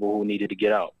for people who needed to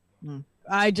get out. Mm.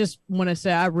 I just want to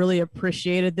say I really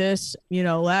appreciated this.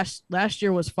 Last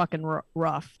year was fucking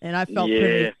rough, and I felt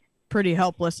pretty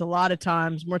helpless a lot of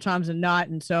times, more times than not.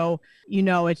 And so,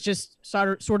 it's just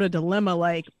sort of dilemma.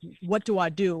 Like, what do I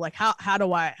do? Like, how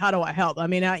do I help? I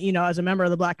mean, as a member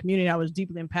of the Black community, I was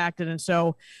deeply impacted. And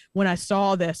so when I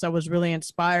saw this, I was really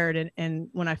inspired. And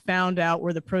when I found out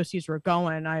where the proceeds were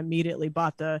going, I immediately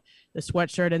bought the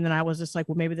sweatshirt. And then I was just like,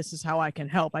 well, maybe this is how I can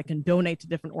help. I can donate to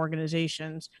different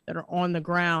organizations that are on the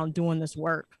ground doing this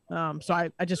work. So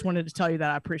I just wanted to tell you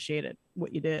that I appreciated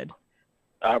what you did.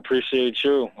 I appreciate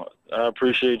you. I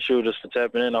appreciate you just for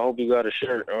tapping in. I hope you got a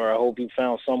shirt, or I hope you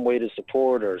found some way to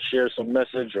support or share some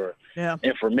message or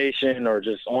information, or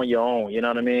just on your own. You know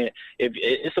what I mean? If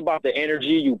it's about the energy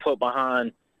you put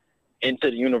behind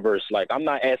into the universe. Like, I'm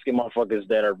not asking motherfuckers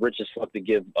that are rich as fuck to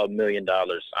give $1 million.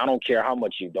 I don't care how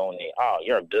much you donate. Oh,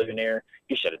 you're a billionaire.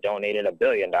 You should have donated $1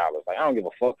 billion. Like, I don't give a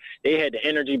fuck. They had the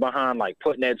energy behind, like,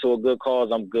 putting that to a good cause.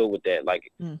 I'm good with that.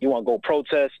 Like, you want to go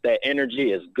protest, that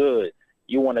energy is good.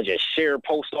 You want to just share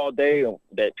posts all day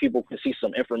that people can see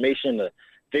some information to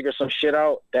figure some shit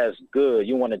out, that's good.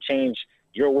 You want to change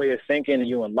your way of thinking, and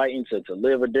you enlighten to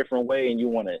live a different way, and you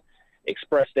want to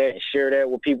express that and share that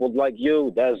with people like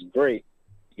you, that's great.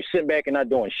 You sit back and not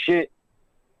doing shit,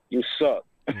 you suck.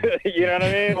 You know what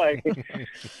I mean? Like,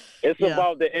 it's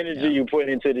about the energy you put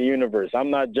into the universe. I'm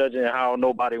not judging how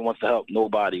nobody wants to help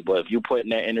nobody, but if you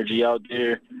putting that energy out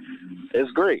there,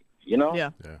 it's great, you know?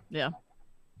 Yeah.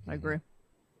 I agree.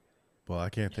 Well, I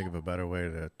can't think of a better way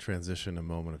to transition a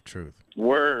moment of truth.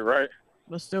 Word, right?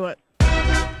 Let's do it.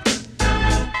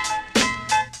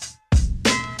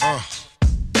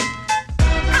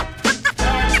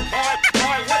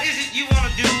 What is it you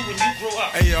want to do when you grow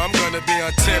up? Hey, yo, I'm going to be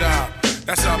on TikTok.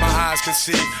 That's all my eyes can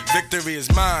see. Victory is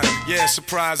mine. Yeah,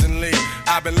 surprisingly.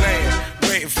 I've been laying,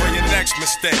 waiting for your next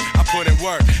mistake. I put in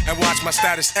work and watch my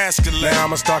status escalate. Now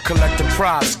I'ma start collecting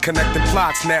props, connecting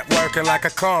plots, networking like a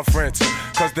conference.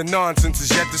 Cause the nonsense is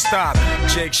yet to stop.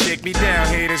 Jake, shake me down.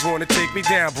 Haters wanna take me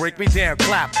down, break me down,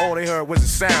 clap. All they heard was a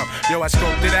sound. Yo, I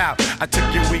scoped it out. I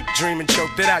took your weak dream and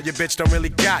choked it out. Your bitch don't really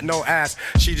got no ass.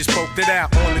 She just poked it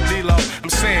out on the D-Lo. I'm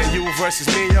saying you versus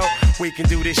me, yo. We can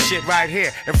do this shit right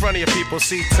here in front of your people.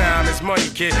 See, time is money,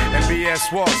 kid, and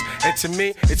BS walks. And to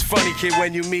me, it's funny, kid,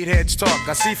 when you meet heads talk.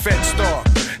 I see feds stalk.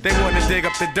 They want to dig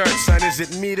up the dirt, son. Is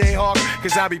it me they hawk?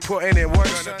 Cause I be putting in work,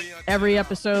 son. Every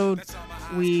episode,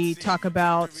 we talk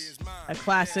about a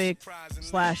classic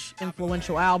 /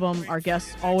 influential album. Our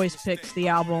guest always picks the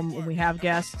album when we have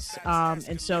guests.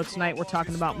 And so tonight we're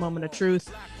talking about Moment of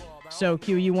Truth. So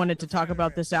Q, you wanted to talk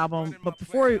about this album. But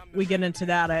before we get into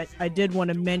that, I did want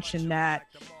to mention that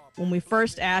when we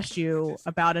first asked you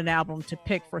about an album to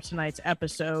pick for tonight's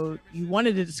episode, you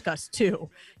wanted to discuss two.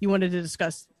 You wanted to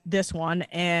discuss this one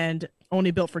and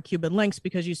Only Built for Cuban Links,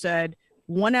 because you said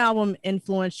one album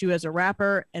influenced you as a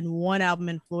rapper and one album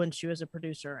influenced you as a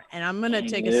producer. And I'm going to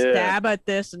take a stab at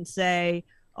this and say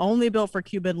Only Built for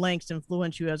Cuban Links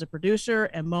influenced you as a producer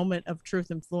and Moment of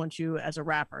Truth influenced you as a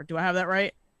rapper. Do I have that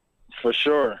right? For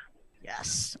sure.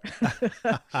 Yes.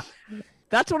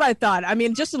 That's what I thought. I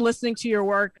mean, just in listening to your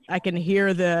work, I can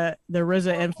hear the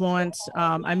RZA influence.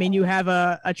 I mean, you have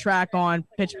a track on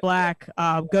Pitch Black,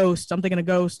 Ghost. I'm thinking of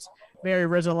Ghost, very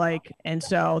RZA-like, and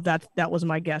so that was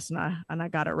my guess, and I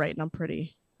got it right, and I'm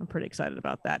pretty excited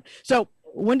about that. So,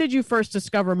 when did you first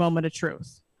discover Moment of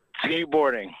Truth?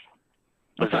 Skateboarding.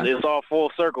 Okay. It's all full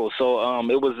circle. So,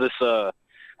 it was this.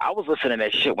 I was listening to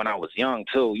that shit when I was young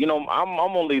too. You know,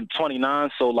 I'm only 29,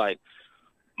 so like,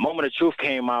 Moment of Truth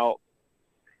came out.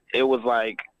 It was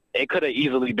like, it could have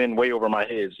easily been way over my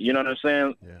head. You know what I'm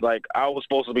saying? Yeah. Like, I was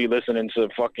supposed to be listening to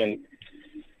fucking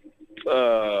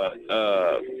Snap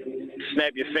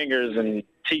Your Fingers and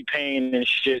T-Pain and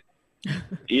shit.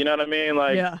 You know what I mean?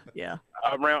 Like, yeah.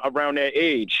 Around that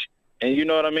age. And you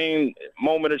know what I mean?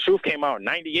 Moment of Truth came out in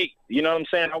 98. You know what I'm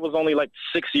saying? I was only like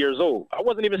 6 years old. I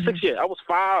wasn't even 6 yet. I was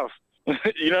 5.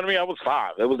 You know what I mean? I was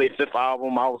 5. It was their 5th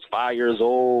album. I was 5 years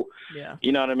old. Yeah.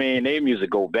 You know what I mean? Their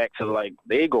music go back to, like,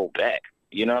 they go back.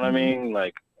 You know what I mean?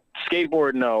 Like,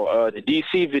 skateboarding, the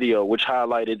DC video, which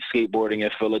highlighted skateboarding in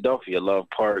Philadelphia, Love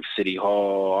Park, City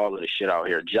Hall, all of the shit out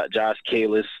here. Josh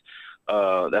Kalis,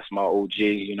 that's my OG.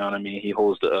 You know what I mean? He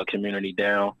holds the community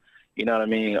down. You know what I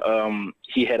mean?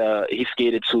 He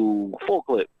skated to Full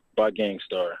Clip by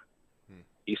Gangstar.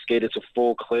 He skated to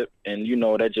Full Clip, and you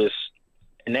know, that just,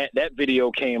 and that video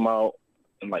came out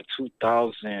in like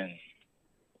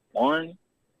 2001.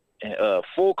 And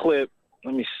Full Clip,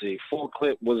 let me see, Full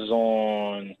Clip was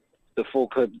on the Full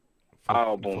Clip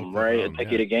album, right? A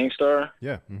Decade of Gangstar.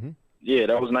 Yeah. Mm-hmm. Yeah,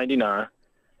 that was 99.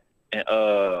 And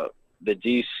the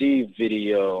DC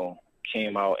video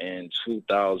came out in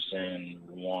 2003.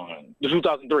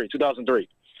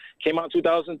 Came out in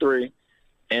 2003.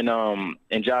 And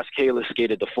Josh Kalis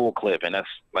skated the Full Clip, and that's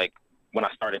like when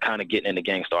I started kind of getting into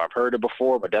Gangstar. I've heard it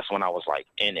before, but that's when I was like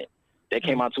in it. That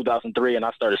came out in 2003, and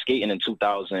I started skating in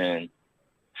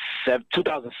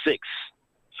 2006.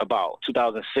 About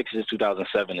 2006 is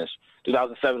 2007 is.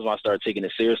 2007 is when I started taking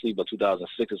it seriously, but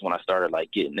 2006 is when I started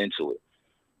like getting into it.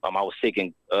 I was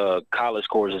taking college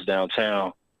courses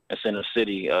downtown in Center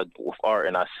City with art,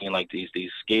 and I seen like these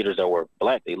skaters that were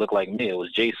black. They look like me. It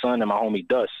was Jason and my homie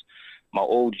Dust. My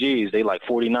OGs, they like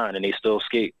 49 and they still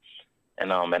skate.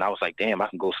 And I was like, damn, I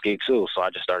can go skate too. So I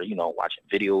just started, you know, watching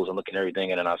videos and looking at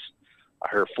everything. And then I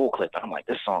heard Full Clip. And I'm like,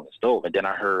 this song is dope. And then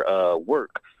I heard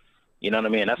Work. You know what I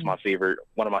mean? That's my favorite,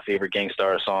 one of my favorite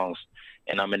Gangstar songs.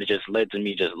 And it just led to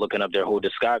me just looking up their whole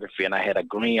discography. And I had a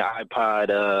green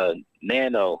iPod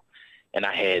Nano, and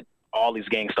I had all these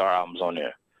Gangstar albums on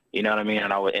there. You know what I mean?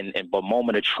 And but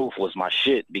Moment of Truth was my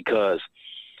shit, because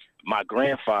my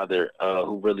grandfather,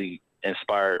 who really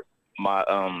inspired my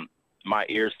my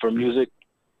ears for music,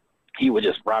 he would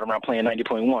just ride around playing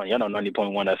 90.1. Y'all know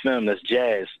 90.1 FM. That's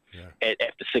jazz. Yeah.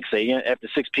 After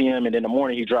 6 p.m. and in the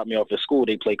morning he dropped me off at school.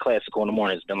 They play classical in the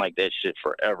morning. It's been like that shit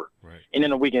forever. Right. And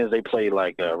in the weekends they play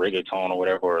like reggaeton or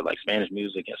whatever, or like Spanish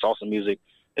music and salsa music.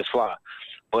 It's fly.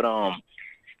 But I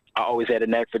always had a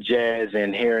knack for jazz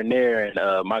and here and there.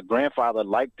 And my grandfather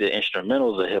liked the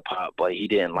instrumentals of hip hop, but he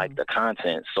didn't like the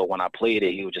content. So when I played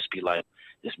it, he would just be like,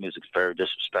 "This music's very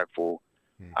disrespectful.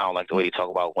 I don't like the way you talk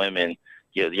about women.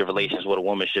 Your relations with a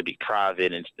woman should be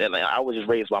private." And like, I was just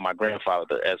raised by my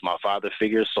grandfather as my father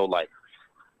figure. So like,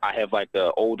 I have like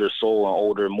the older soul and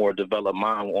older, more developed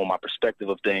mind on my perspective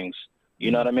of things. You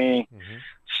know what I mean? Mm-hmm.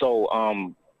 So,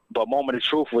 but Moment of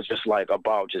Truth was just like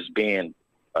about just being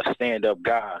a stand-up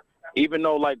guy, even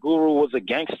though like Guru was a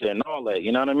gangster and all that.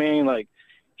 You know what I mean? Like,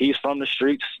 he's from the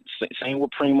streets. Same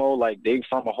with Primo. Like, they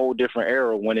from a whole different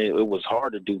era when it was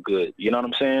hard to do good. You know what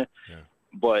I'm saying? Yeah.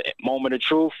 But Moment of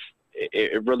Truth,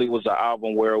 it really was an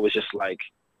album where it was just like,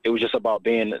 it was just about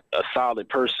being a solid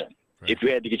person. Right. If you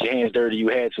had to get your hands dirty, you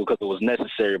had to, because it was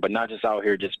necessary, but not just out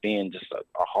here just being just a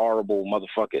horrible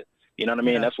motherfucker. You know what I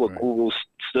mean? Yeah, that's what Guru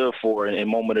stood for, and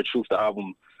Moment of Truth, the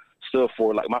album stood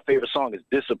for. Like, my favorite song is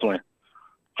Discipline,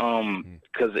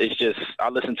 because it's just, I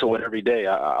listen to it every day.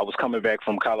 I was coming back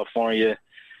from California,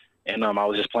 and I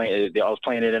was just playing it. I was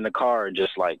playing it in the car and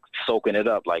just like soaking it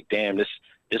up. Like, damn, this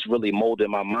really molded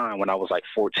my mind when I was like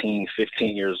 14,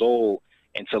 15 years old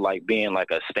into like being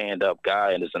like a stand-up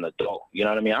guy and as an adult. You know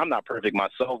what I mean? I'm not perfect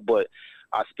myself, but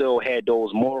I still had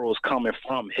those morals coming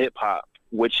from hip-hop,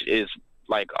 which is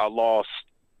like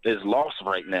is lost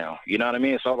right now. You know what I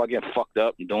mean? It's all about getting fucked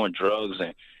up and doing drugs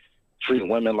and treating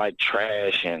women like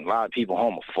trash, and a lot of people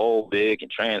homophobic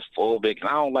and transphobic, and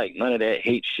I don't like none of that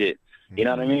hate shit. You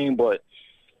know what I mean? But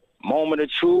Moment of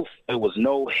Truth, it was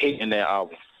no hate in that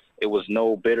album. It was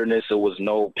no bitterness. It was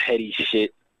no petty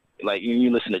shit. Like,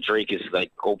 you listen to Drake, it's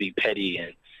like, go be petty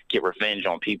and get revenge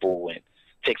on people and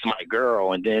takes my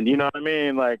girl. And then, you know what I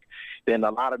mean? Like, then a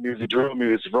lot of music, drill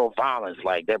music, real violence.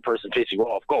 Like, that person pisses you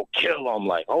off, go kill them.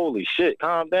 Like, holy shit,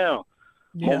 calm down.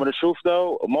 Yeah. Moment of Truth,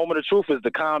 though, a Moment of Truth is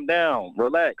to calm down,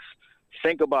 relax,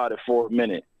 think about it for a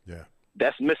minute. Yeah.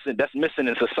 That's missing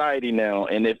in society now.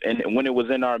 And when it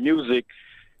was in our music,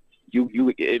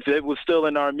 if it was still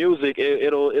in our music,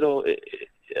 it'll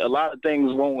a lot of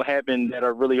things won't happen that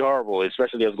are really horrible,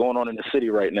 especially as going on in the city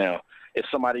right now. If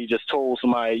somebody just told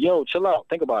somebody, yo, chill out,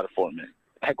 think about it for a minute.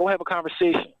 Go have a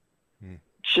conversation.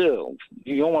 Chill.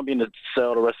 You don't want to be in the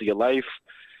cell the rest of your life.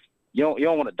 You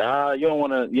don't want to die. You don't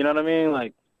want to, you know what I mean?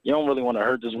 Like, you don't really want to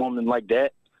hurt this woman like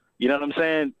that. You know what I'm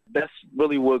saying? That's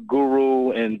really what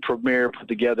Guru and Premier put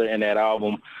together in that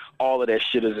album. All of that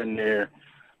shit is in there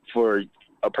for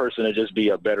a person to just be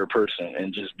a better person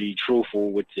and just be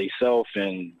truthful with themselves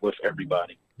and with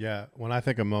everybody. Yeah. When I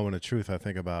think of Moment of Truth, I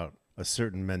think about a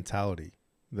certain mentality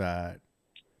that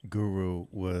Guru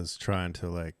was trying to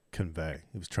like convey.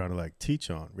 He was trying to like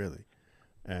teach on, really.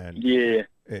 And yeah,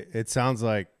 it sounds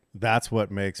like that's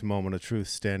what makes Moment of Truth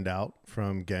stand out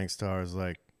from Gangstar's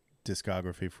like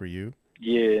discography for you.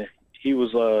 Yeah. He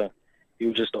was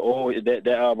just that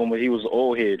album where he was an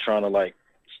old head trying to like,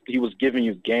 he was giving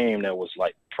you game that was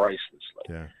like priceless. Like,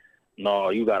 yeah. No,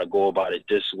 you got to go about it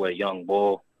this way, young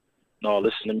boy. No,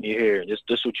 listen to me here.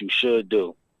 This what you should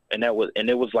do. And it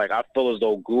was like, I feel as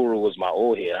though Guru was my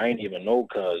old head. I ain't even know,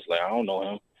 cuz like, I don't know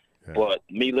him. Yeah. But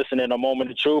me listening to Moment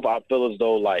of Truth, I feel as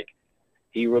though like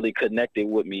he really connected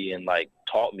with me and like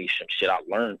taught me some shit. I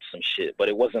learned some shit, but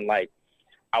it wasn't like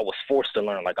I was forced to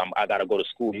learn. Like, I got to go to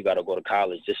school. You got to go to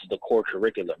college. This is the core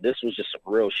curriculum. This was just some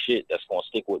real shit that's going to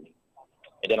stick with me.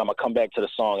 And then I'm going to come back to the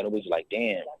song, and it was like,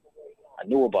 damn, I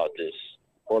knew about this.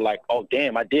 Or like, oh,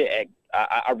 damn, I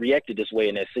reacted this way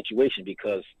in that situation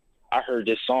because I heard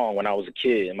this song when I was a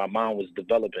kid and my mind was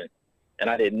developing. And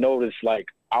I didn't notice, like,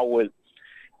 I would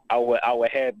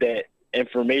have that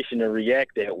information to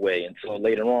react that way until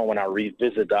later on when I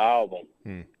revisit the album.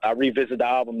 I revisit the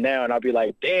album now, and I'll be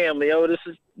like, damn, Leo, this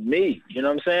is me. You know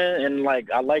what I'm saying? And, like,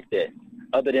 I like that.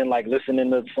 Other than, like, listening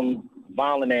to some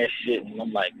violent ass shit, and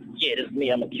I'm like, yeah, this is me.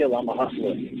 I'm a killer. I'm a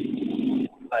hustler.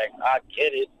 Like, I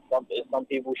get it. Some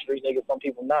people street niggas, some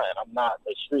people not. And I'm not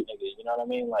a street nigga, you know what I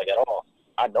mean? Like, at all.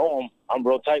 I know them. I'm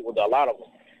real tight with a lot of them,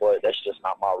 but that's just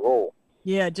not my role.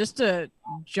 Yeah, just to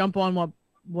jump on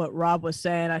what Rob was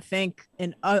saying, I think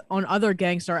on other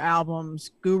gangster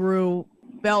albums, Guru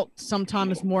felt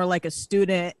sometimes more like a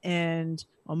student, and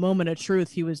A Moment of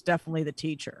Truth, he was definitely the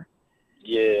teacher.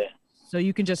 Yeah. So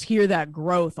you can just hear that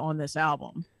growth on this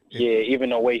album. Yeah, even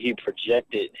the way he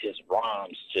projected his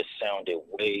rhymes just sounded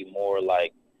way more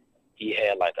like he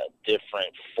had like a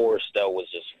different force that was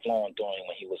just flowing through him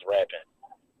when he was rapping.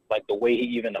 Like the way he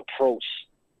even approached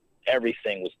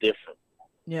everything was different.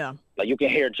 Yeah. Like you can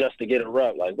hear Just to Get a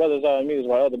Rap, like brothers are music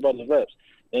while other brothers raps.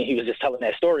 And he was just telling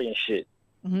that story and shit.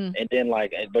 Mm-hmm. And then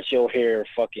like, but you'll hear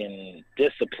fucking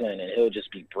Discipline, and he'll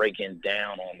just be breaking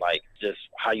down on like just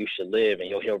how you should live, and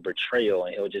you'll hear Betrayal,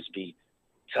 and he'll just be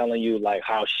telling you like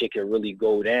how shit can really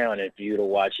go down if you to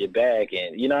watch it back,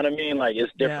 and you know what I mean? Like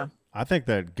it's different. Yeah. I think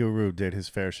that Guru did his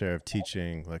fair share of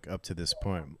teaching, like up to this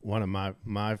point. One of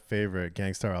my favorite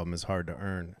gangster album is Hard to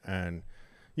Earn, and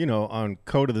you know, on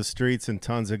Code of the Streets and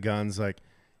Tons of Guns, like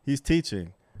he's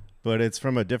teaching, but it's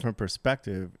from a different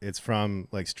perspective. It's from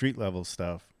like street level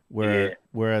stuff.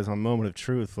 Whereas on Moment of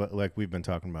Truth, like we've been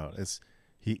talking about, it's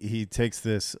he takes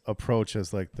this approach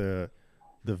as like the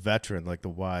veteran, like the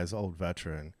wise old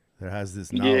veteran that has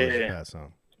this knowledge to pass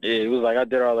on. Yeah, it was like, I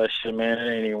did all that shit, man.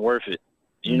 It ain't even worth it.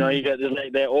 You know, you got this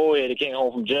like that old head that came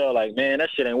home from jail, like, man, that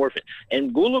shit ain't worth it.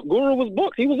 And Guru was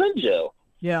booked. He was in jail.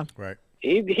 Yeah. Right.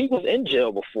 He was in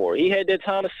jail before. He had that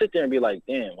time to sit there and be like,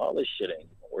 damn, all this shit ain't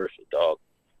worth it, dog.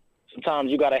 Sometimes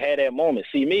you got to have that moment.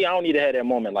 See, me, I don't need to have that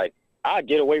moment. Like, I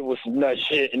get away with some nut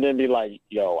shit and then be like,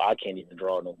 yo, I can't even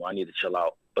draw no more. I need to chill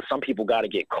out. But some people got to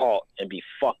get caught and be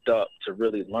fucked up to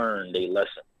really learn their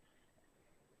lesson.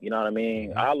 You know what I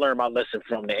mean? I learned my lesson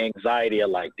from the anxiety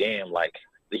of like, damn, like,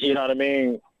 you know what I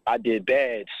mean? I did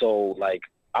bad. So, like,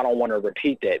 I don't want to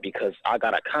repeat that because I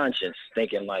got a conscience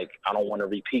thinking, like, I don't want to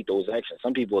repeat those actions.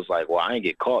 Some people is like, well, I ain't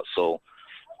get caught, so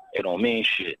it don't mean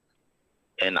shit.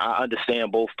 And I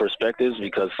understand both perspectives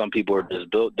because some people are just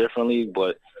built differently,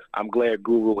 but I'm glad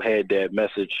Guru had that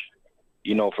message,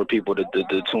 you know, for people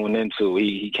to tune into.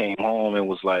 He came home and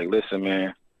was like, listen,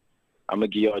 man, I'm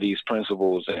going to give y'all these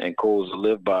principles and codes to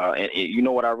live by. And you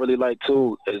know what I really like,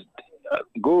 too, is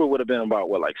Guru would have been about,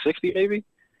 what, like 60 maybe?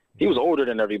 He was older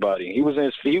than everybody. He would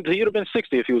have been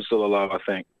 60 if he was still alive, I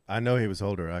think. I know he was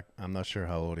older. I'm not sure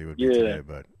how old he would be today,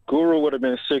 but Guru would have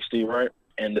been 60, right?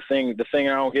 And the thing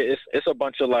I don't get, it's a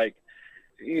bunch of like,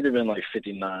 he'd have been like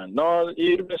 59. No,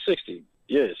 he'd have been 60.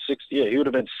 Yeah, 60. Yeah, he would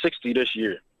have been 60 this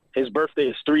year. His birthday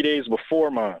is 3 days before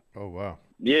mine. Oh, wow.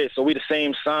 Yeah, so we the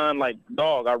same sign. Like,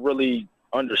 dog, I really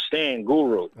understand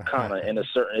Guru, kind of, in a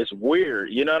certain, it's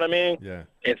weird, you know what I mean? Yeah.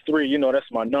 And 3, you know,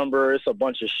 that's my number. It's a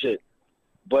bunch of shit.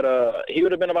 But he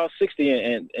would have been about 60,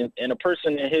 and a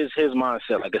person in his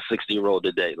mindset, like a 60-year-old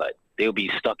today, like, they'll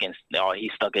be stuck in,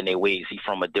 he's stuck in their ways. He's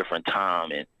from a different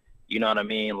time, and you know what I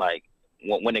mean? Like,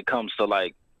 when it comes to,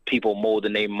 like, people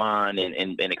molding their mind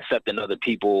and accepting other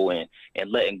people and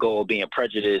letting go of being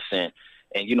prejudiced and,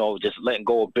 you know, just letting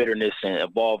go of bitterness and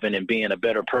evolving and being a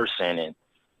better person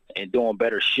and doing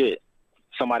better shit.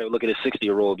 Somebody would look at a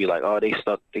 60-year-old and be like, oh, they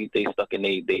stuck in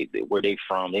they where they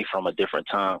from a different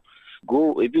time.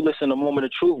 Guru, if you listen to Moment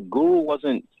of Truth, Guru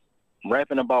wasn't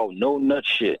rapping about no nut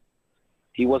shit.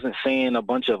 He wasn't saying a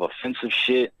bunch of offensive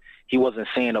shit. He wasn't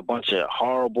saying a bunch of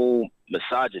horrible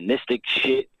misogynistic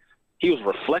shit. He was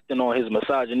reflecting on his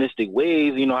misogynistic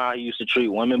ways, you know, how he used to treat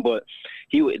women, but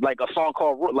he would, like a song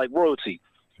called like Royalty.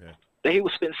 Yeah. He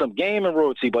was spitting some game in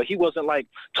Royalty, but he wasn't like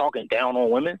talking down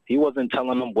on women. He wasn't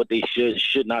telling them what they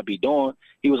should not be doing.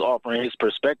 He was offering his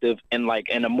perspective in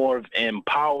a more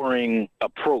empowering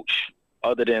approach,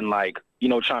 other than like, you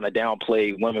know, trying to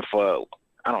downplay women for,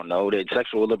 I don't know, their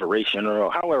sexual liberation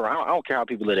or however. I don't care how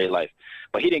people live their life,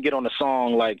 but he didn't get on the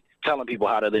song like telling people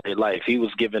how to live their life. He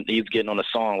was getting on the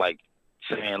song like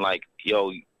saying like,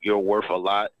 yo, you're worth a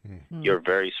lot. Mm-hmm. You're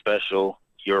very special.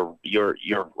 You're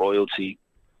royalty.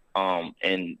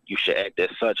 And you should act as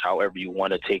such. However you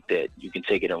want to take that, you can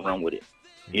take it and run with it.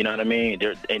 You know what I mean?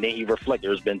 And then he reflected.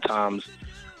 There's been times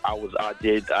I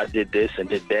did this and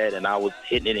did that, and I was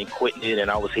hitting it and quitting it,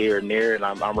 and I was here and there, and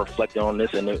I'm reflecting on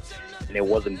this, and it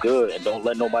wasn't good. And don't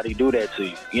let nobody do that to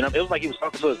you. You know, it was like he was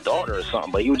talking to his daughter or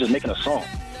something, but he was just making a song.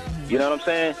 You know what I'm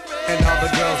saying? And all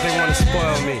the girls, they wanna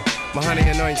spoil me. My honey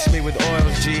anoints me with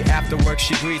oils, G. After work,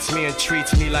 she greets me and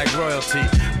treats me like royalty.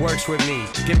 Works with me,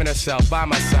 giving herself by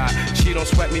my side. She don't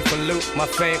sweat me for loot, my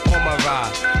fame or my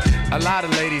ride. A lot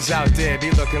of ladies out there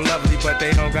be looking lovely, but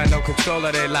they don't got no control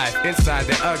of their life. Inside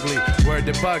they're ugly. Word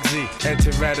to Bugsy,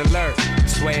 enter red alert.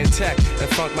 Swaying tech and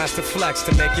funk master flex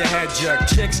to make your head jerk.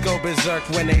 Chicks go berserk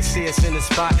when they see us in the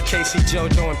spot. Casey,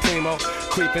 JoJo, and Primo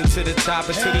creeping to the top,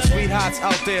 and to the sweethearts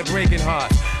out there breaking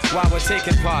hearts while we're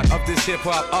taking part of this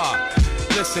hip-hop art.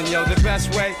 Listen, yo, the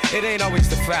best way, it ain't always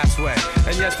the fast way.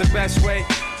 And yes, the best way,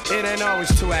 it ain't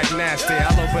always to act nasty.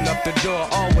 I'll open up the door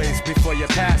always before you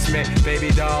pass me,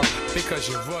 baby doll, because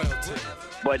you're royalty.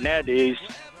 But nowadays,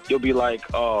 you'll be like,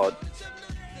 oh,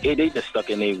 they just stuck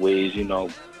in their ways, you know.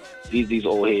 These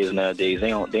old heads nowadays, they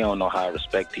don't know how to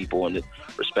respect people and to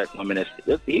respect women.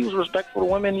 He was respectful to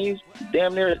women. He's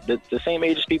damn near the same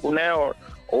age as people now, or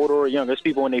older or younger. There's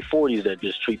people in their 40s that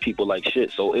just treat people like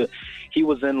shit. So he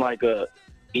was in like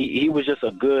he was just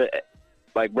a good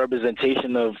like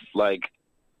representation of like,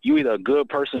 you either a good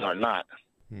person or not.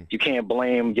 You can't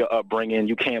blame your upbringing.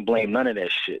 You can't blame none of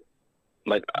that shit.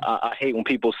 Like I hate when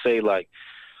people say like,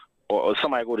 or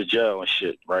somebody go to jail and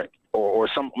shit, right? Or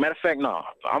some matter of fact, no,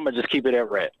 I'm gonna just keep it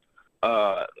at rap.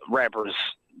 Rappers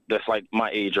that's like my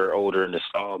age or older, and this,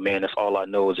 oh man, that's all I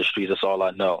know is the streets. That's all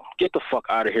I know. Get the fuck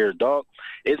out of here, dog.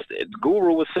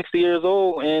 Guru was 60 years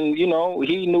old, and you know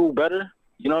he knew better.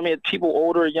 You know what I mean? People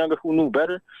older or younger who knew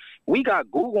better. We got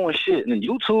Google and shit and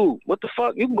YouTube. What the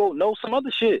fuck? You can go know some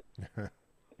other shit.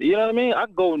 You know what I mean? I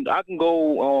can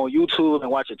go on YouTube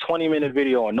and watch a 20-minute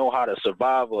video and know how to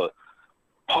survive a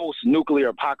post-nuclear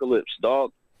apocalypse,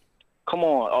 dog. Come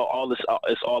on, all this,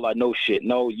 it's all I know shit.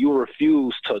 No, you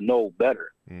refuse to know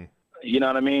better. You know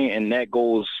what I mean? And that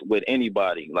goes with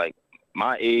anybody. Like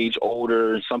my age,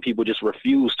 older, some people just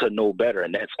refuse to know better,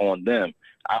 and that's on them.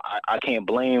 I can't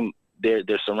blame their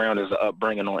surroundings, their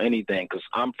upbringing on anything, because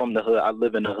I'm from the hood. I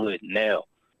live in the hood now,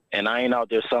 and I ain't out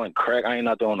there selling crack. I ain't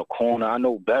out there on the corner. I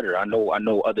know better. I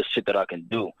know other shit that I can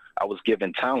do. I was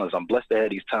given talents. I'm blessed to have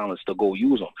these talents to go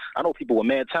use them. I know people with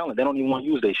mad talent. They don't even want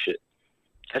to use their shit.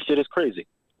 That shit is crazy.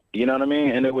 You know what I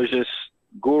mean? And it was just,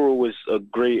 Guru was a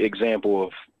great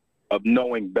example of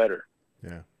knowing better.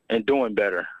 Yeah. And doing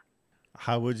better.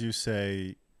 How would you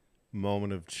say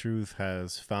Moment of Truth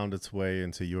has found its way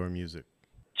into your music?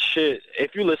 Shit,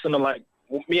 if you listen to like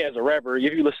me as a rapper,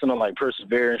 if you listen to like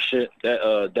Persevere and shit,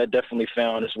 that definitely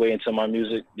found its way into my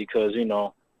music, because you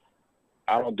know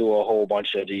I don't do a whole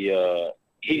bunch of the.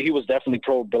 He was definitely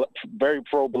very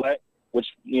pro black, which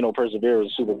you know Persevere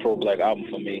was a super pro black album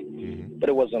for me, but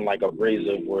it wasn't like a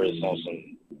razor where it's on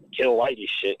some kill whitey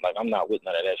shit. Like I'm not with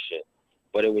none of that shit.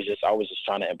 But it was just, I was just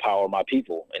trying to empower my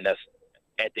people, and that's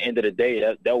at the end of the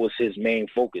day that was his main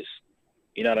focus.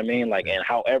 You know what I mean? Like, and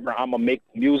however I'm gonna make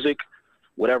music,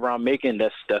 whatever I'm making,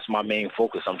 that's my main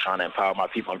focus. I'm trying to empower my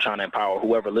people. I'm trying to empower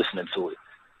whoever listening to it,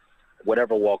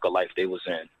 whatever walk of life they was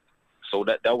in. So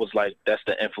that was like, that's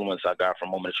the influence I got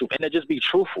from Moment of Truth. And to just be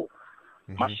truthful.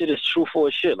 My shit is truthful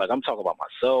as shit. Like I'm talking about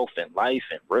myself and life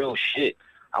and real shit.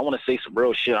 I want to say some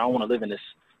real shit. I don't want to live in this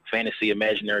fantasy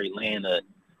imaginary land of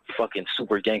fucking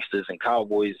super gangsters and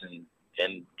cowboys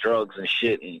and drugs and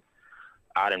shit, and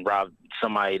I done robbed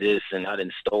somebody this and I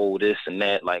done stole this and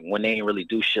that. Like when they ain't really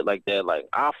do shit like that, like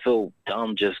I feel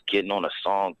dumb just getting on a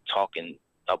song talking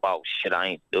about shit I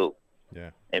ain't do. Yeah.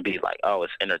 And be like, oh,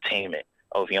 it's entertainment.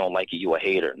 Oh, if you don't like it, you a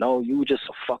hater. No, you just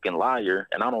a fucking liar,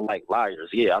 and I don't like liars.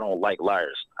 Yeah, I don't like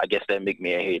liars. I guess that make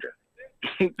me a hater.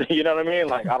 You know what I mean?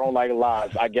 Like, I don't like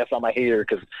lies. I guess I'm a hater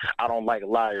because I don't like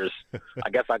liars. I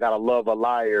guess I gotta love a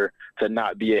liar to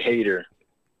not be a hater.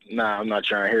 Nah, I'm not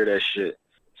trying to hear that shit.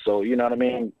 So, you know what I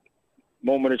mean?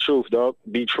 Moment of truth, dog.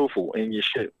 Be truthful in your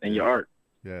shit, in your art.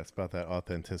 Yeah, it's about that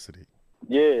authenticity.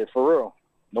 Yeah, for real.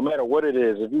 No matter what it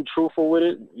is, if you truthful with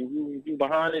it, if you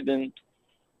behind it, then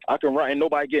I can rock. And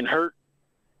nobody getting hurt,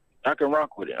 I can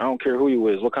rock with it. I don't care who you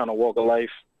is, what kind of walk of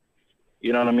life.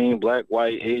 You know what I mean? Black,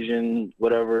 white, Asian,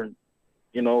 whatever.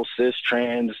 You know, cis,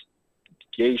 trans,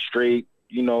 gay, straight.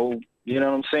 You know what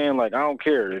I'm saying? Like, I don't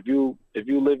care. If you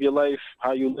live your life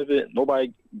how you live it,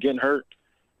 nobody getting hurt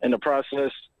in the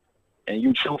process, and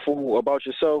you truthful about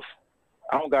yourself,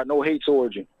 I don't got no hate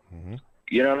towards you.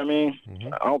 You know what I mean?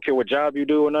 I don't care what job you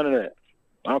do or none of that.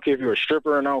 I don't care if you're a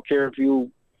stripper, and I don't care if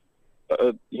you,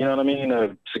 you know what I mean,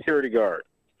 a security guard.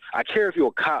 I care if you're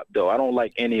a cop, though. I don't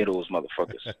like any of those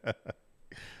motherfuckers.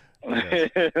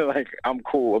 Like, I'm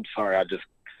cool. I'm sorry. I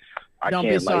don't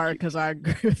can't be sorry, because I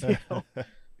agree with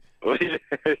you.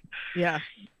 Yeah,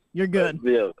 you're good.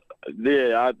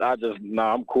 Yeah. I just,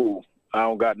 I'm cool.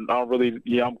 I'm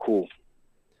cool.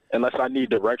 unless I need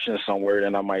directions somewhere,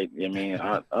 then I might. I mean,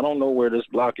 I don't know where this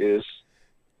block is.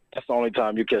 That's the only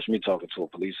time you catch me talking to a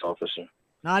police officer.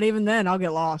 Not even then. I'll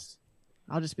get lost.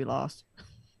 I'll just be lost.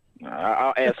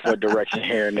 I'll ask for a direction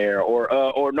here and there,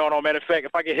 or no. Matter of fact,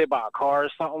 if I get hit by a car or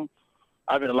something,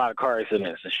 I've been in a lot of car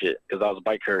accidents and shit because I was a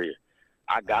bike courier.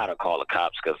 I gotta call the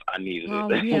cops because I need it.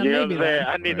 Yeah, you know what I'm saying?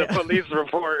 I need the police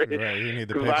report. Right, you need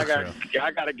the paper trail.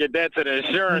 I gotta get that to the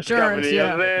insurance company. Yeah, you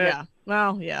know what I'm saying? yeah.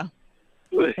 Well, yeah.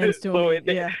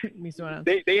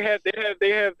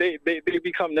 They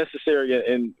become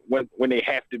necessary and when they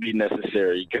have to be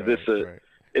necessary because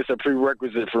it's a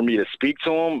prerequisite for me to speak to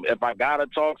them. If I gotta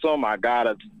talk to them, I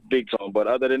gotta speak to them. But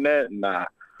other than that, nah.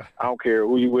 I don't care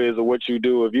who you is or what you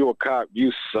do. If you a cop,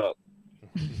 you suck.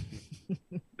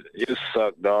 You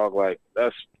suck, dog. Like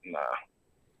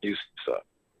you suck.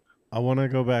 I want to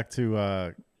go back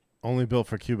to Only Built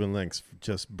for Cuban Links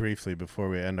just briefly before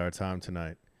we end our time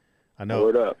tonight. I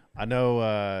know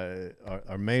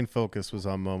our main focus was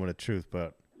on Moment of Truth,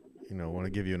 but I want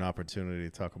to give you an opportunity to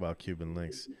talk about Cuban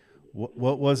Links.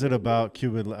 What was it about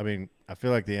Cuban? I mean, I feel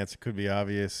like the answer could be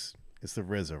obvious. It's the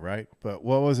RZA, right? But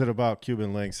what was it about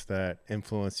Cuban Links that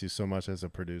influenced you so much as a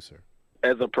producer?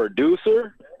 As a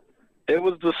producer, it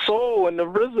was the soul and the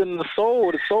RZA and the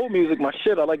soul music. My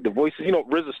shit, I like the voices.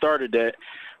 RZA started that.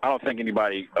 I don't think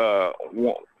anybody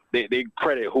they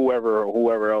credit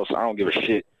whoever else. I don't give a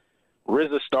shit.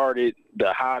 RZA started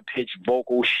the high-pitched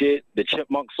vocal shit. The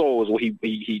chipmunk soul is what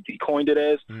he coined it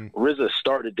as. RZA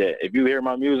started that. If you hear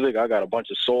my music, I got a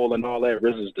bunch of soul and all that.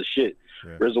 RZA's the shit.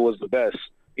 Yeah. RZA was the best.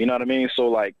 You know what I mean? So,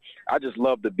 like, I just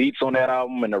love the beats on that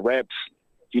album and the raps.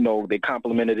 They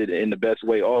complemented it in the best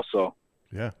way also.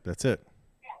 Yeah, that's it.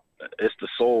 It's the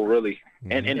soul, really.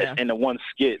 Mm-hmm. And the one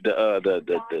skit,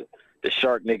 the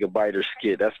shark nigga biter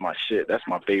skit, that's my shit. That's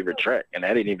my favorite track, and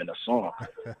that ain't even a song.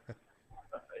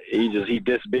 He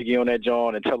dissed Biggie on that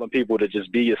joint and telling people to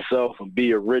just be yourself and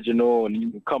be original and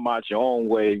you can come out your own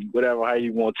way, whatever, how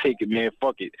you want to take it, man.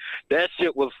 Fuck it. That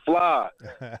shit was fly.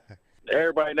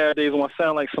 Everybody nowadays want to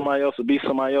sound like somebody else or be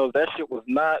somebody else. That shit was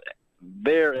not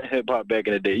there in hip-hop back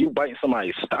in the day. You biting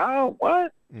somebody's style?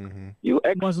 What?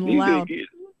 Mm-hmm. Wasn't allowed.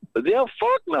 Yeah,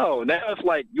 fuck no. Now it's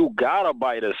like you gotta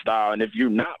bite a style, and if you're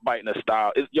not biting a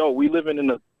style, we living in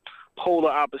a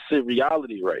polar opposite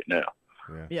reality right now.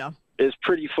 Yeah. It's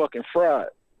pretty fucking fried.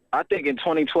 I think in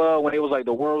 2012, when it was like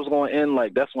the world was going to end,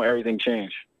 like that's when everything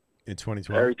changed. In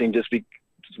 2012? Everything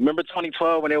remember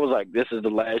 2012 when it was like, this is the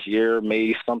last year,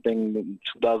 May something,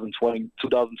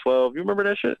 2012. You remember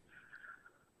that shit?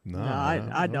 No,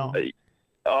 I don't.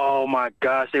 Oh my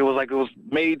gosh. It was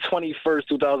May 21st,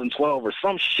 2012 or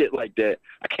some shit like that.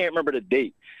 I can't remember the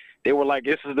date. They were like,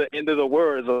 this is the end of the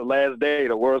world. It's the last day.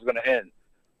 The world's going to end.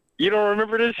 You don't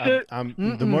remember this shit?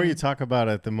 The more you talk about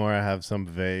it, the more I have some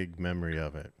vague memory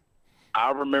of it.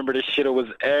 I remember this shit. It was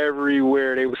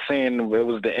everywhere. They were saying it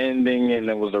was the ending and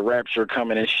it was the rapture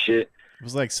coming and shit. It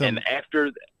was like some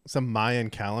Mayan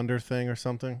calendar thing or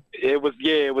something. It was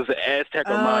the Aztec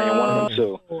or Mayan, one of them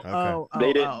two.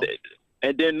 They did.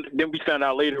 And then we found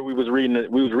out later we was reading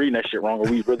that shit wrong, or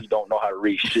we really don't know how to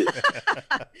read shit.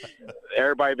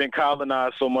 Everybody been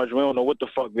colonized so much, we don't know what the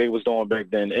fuck they was doing back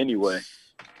then anyway.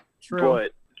 True.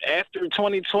 But after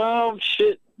 2012,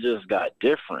 shit just got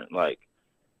different. Like,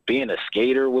 being a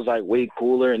skater was like way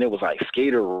cooler, and it was like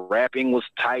skater rapping was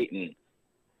tight,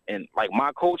 and like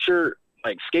my culture,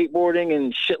 like skateboarding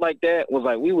and shit like that was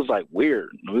like, we was like weird.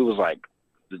 We was like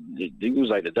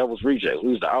the devil's rejects.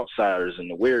 We was the outsiders and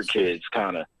the weird kids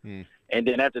kind of. And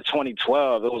then after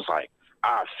 2012, it was like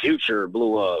our future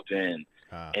blew up, and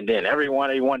then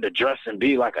everyone wanted to dress and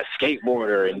be like a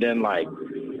skateboarder, and then like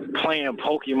playing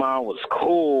Pokemon was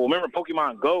cool. Remember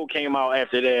Pokemon Go came out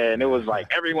after that, and it was like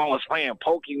everyone was playing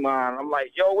Pokemon. I'm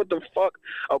like, yo, what the fuck?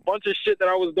 A bunch of shit that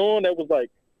I was doing that was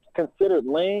like considered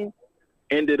lame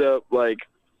ended up like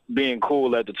being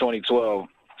cool after 2012.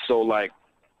 So like,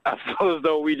 I feel as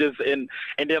though we just and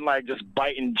then like just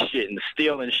biting shit and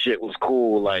stealing shit was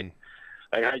cool. Like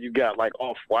how you got like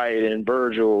Off-White and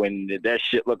Virgil, and that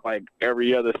shit looked like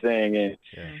every other thing,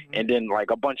 and then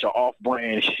like a bunch of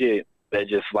off-brand shit that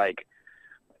just like,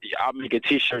 I'll make a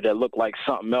t-shirt that looked like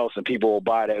something else and people will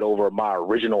buy that over my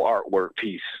original artwork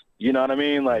piece. You know what I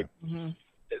mean? Like,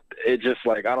 it just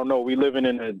like, I don't know. We living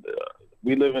in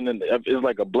it's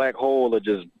like a black hole of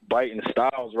just biting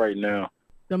styles right now.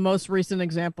 The most recent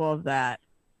example of that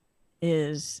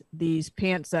is these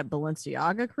pants that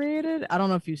Balenciaga created. I don't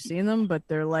know if you've seen them, but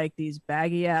they're like these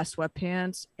baggy ass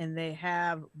sweatpants, and they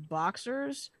have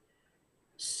boxers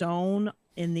sewn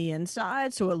in the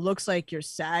inside, so it looks like you're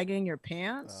sagging your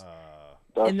pants.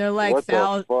 and they're like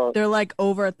they're like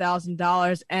over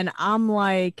 $1,000, and I'm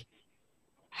like,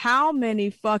 how many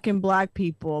fucking black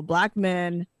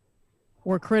men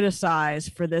were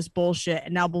criticized for this bullshit,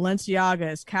 and now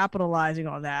Balenciaga is capitalizing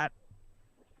on that,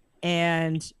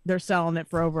 and they're selling it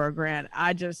for over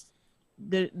 $1,000.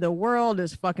 The world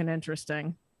is fucking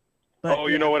interesting. But,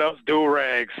 you know what else?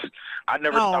 Do-rags. I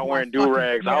never stopped wearing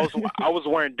do-rags. Yeah. I was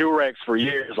wearing do-rags for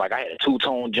years. Like, I had a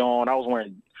two-tone John. I was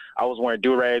wearing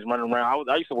do-rags, running around.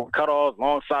 I used to wear cutoffs,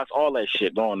 long socks, all that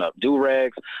shit growing up.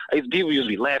 Do-rags. People used to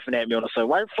be laughing at me on the side.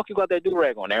 Why the fuck you got that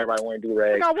do-rag on? Everybody wearing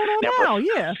do-rags. I got one on now,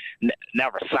 yeah.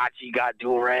 Now Versace got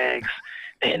do-rags.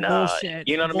 And bullshit.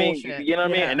 You know what I mean? You know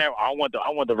what I mean? And now I want the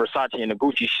Versace and the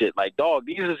Gucci shit. Like, dog,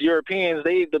 these is Europeans.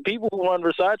 The people who run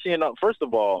Versace, and first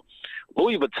of all,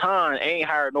 Louis Vuitton ain't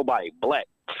hired nobody black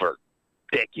for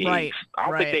decades. Right, I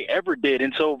don't think they ever did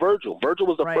until Virgil. Virgil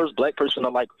was the first black person to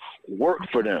like work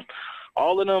for them.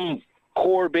 All of them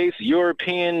core-based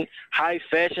European high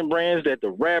fashion brands that the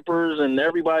rappers and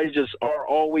everybody just are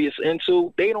always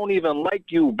into, they don't even like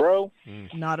you, bro.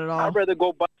 Not at all. I'd rather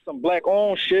go buy some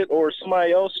black-owned shit or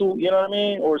somebody else who, you know what I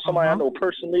mean, or somebody I know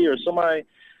personally, or somebody,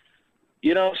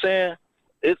 you know what I'm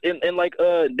saying? Then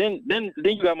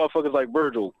you got motherfuckers like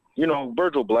Virgil. You know,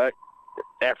 Virgil black,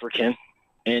 African,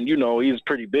 and you know he's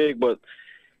pretty big, but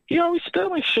he always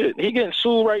stealing shit. He getting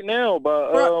sued right now by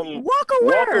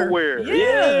Walkerwear.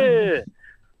 Yeah.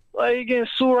 Like, he getting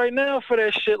sued right now for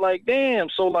that shit. Like, damn.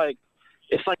 So like,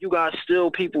 it's like you gotta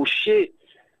steal people's shit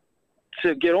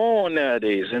to get on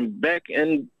nowadays. And back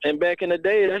in the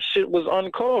day, that shit was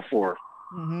uncalled for.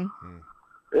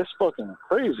 It's fucking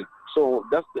crazy. So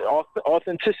that's the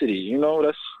authenticity. You know,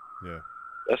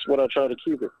 that's what I try to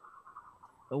keep it.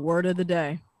 The word of the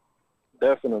day.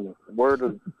 Definitely. Word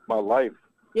of my life.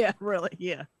 Yeah, really.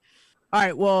 Yeah. All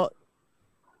right. Well,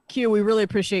 Q, we really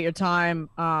appreciate your time.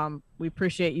 We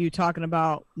appreciate you talking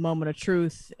about Moment of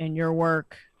Truth and your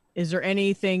work. Is there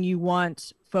anything you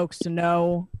want folks to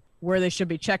know, where they should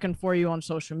be checking for you on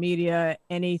social media?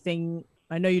 Anything?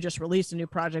 I know you just released a new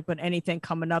project, but anything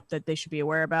coming up that they should be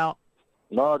aware about?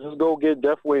 No, just go get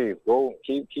Death Wave. Go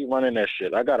keep running that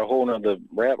shit. I got a whole nother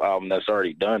rap album that's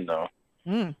already done though.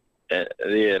 Yeah,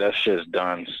 that shit's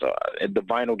done. So the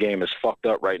vinyl game is fucked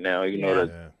up right now. You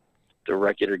know, the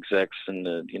record execs and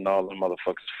all the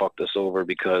motherfuckers fucked us over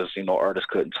because, artists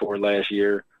couldn't tour last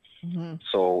year.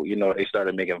 So, they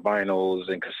started making vinyls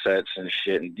and cassettes and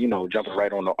shit and, jumping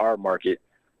right on the art market.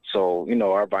 So,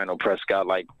 our vinyl press got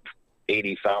like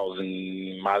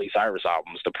 80,000 Miley Cyrus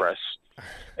albums to press.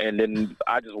 And then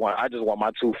I just want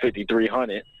my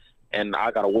 250-300 and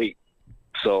I gotta wait.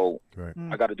 So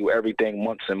I got to do everything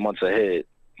months and months ahead,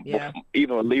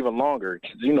 even longer.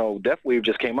 Death Wave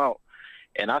just came out,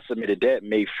 and I submitted that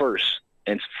May 1st,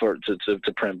 and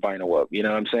to print vinyl up. You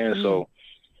know what I'm saying? So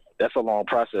that's a long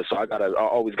process. So I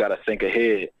always gotta think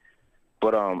ahead.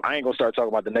 But I ain't gonna start talking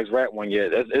about the next rap one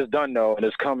yet. It's done though, and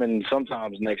it's coming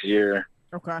sometimes next year.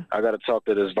 Okay. I gotta talk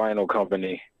to this vinyl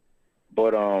company,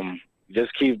 but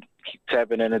just keep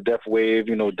tapping into Death Wave.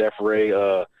 Death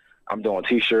Ray. I'm doing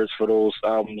T-shirts for those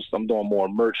albums. I'm doing more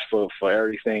merch for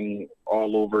everything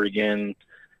all over again.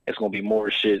 It's going to be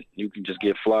more shit you can just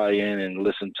get fly in and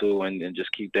listen to and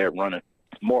just keep that running.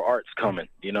 More art's coming.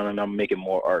 You know what I mean? I'm making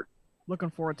more art.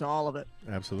 Looking forward to all of it.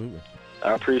 Absolutely.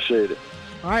 I appreciate it.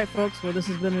 All right, folks. Well, this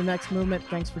has been The Next Movement.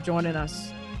 Thanks for joining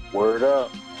us. Word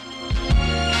up.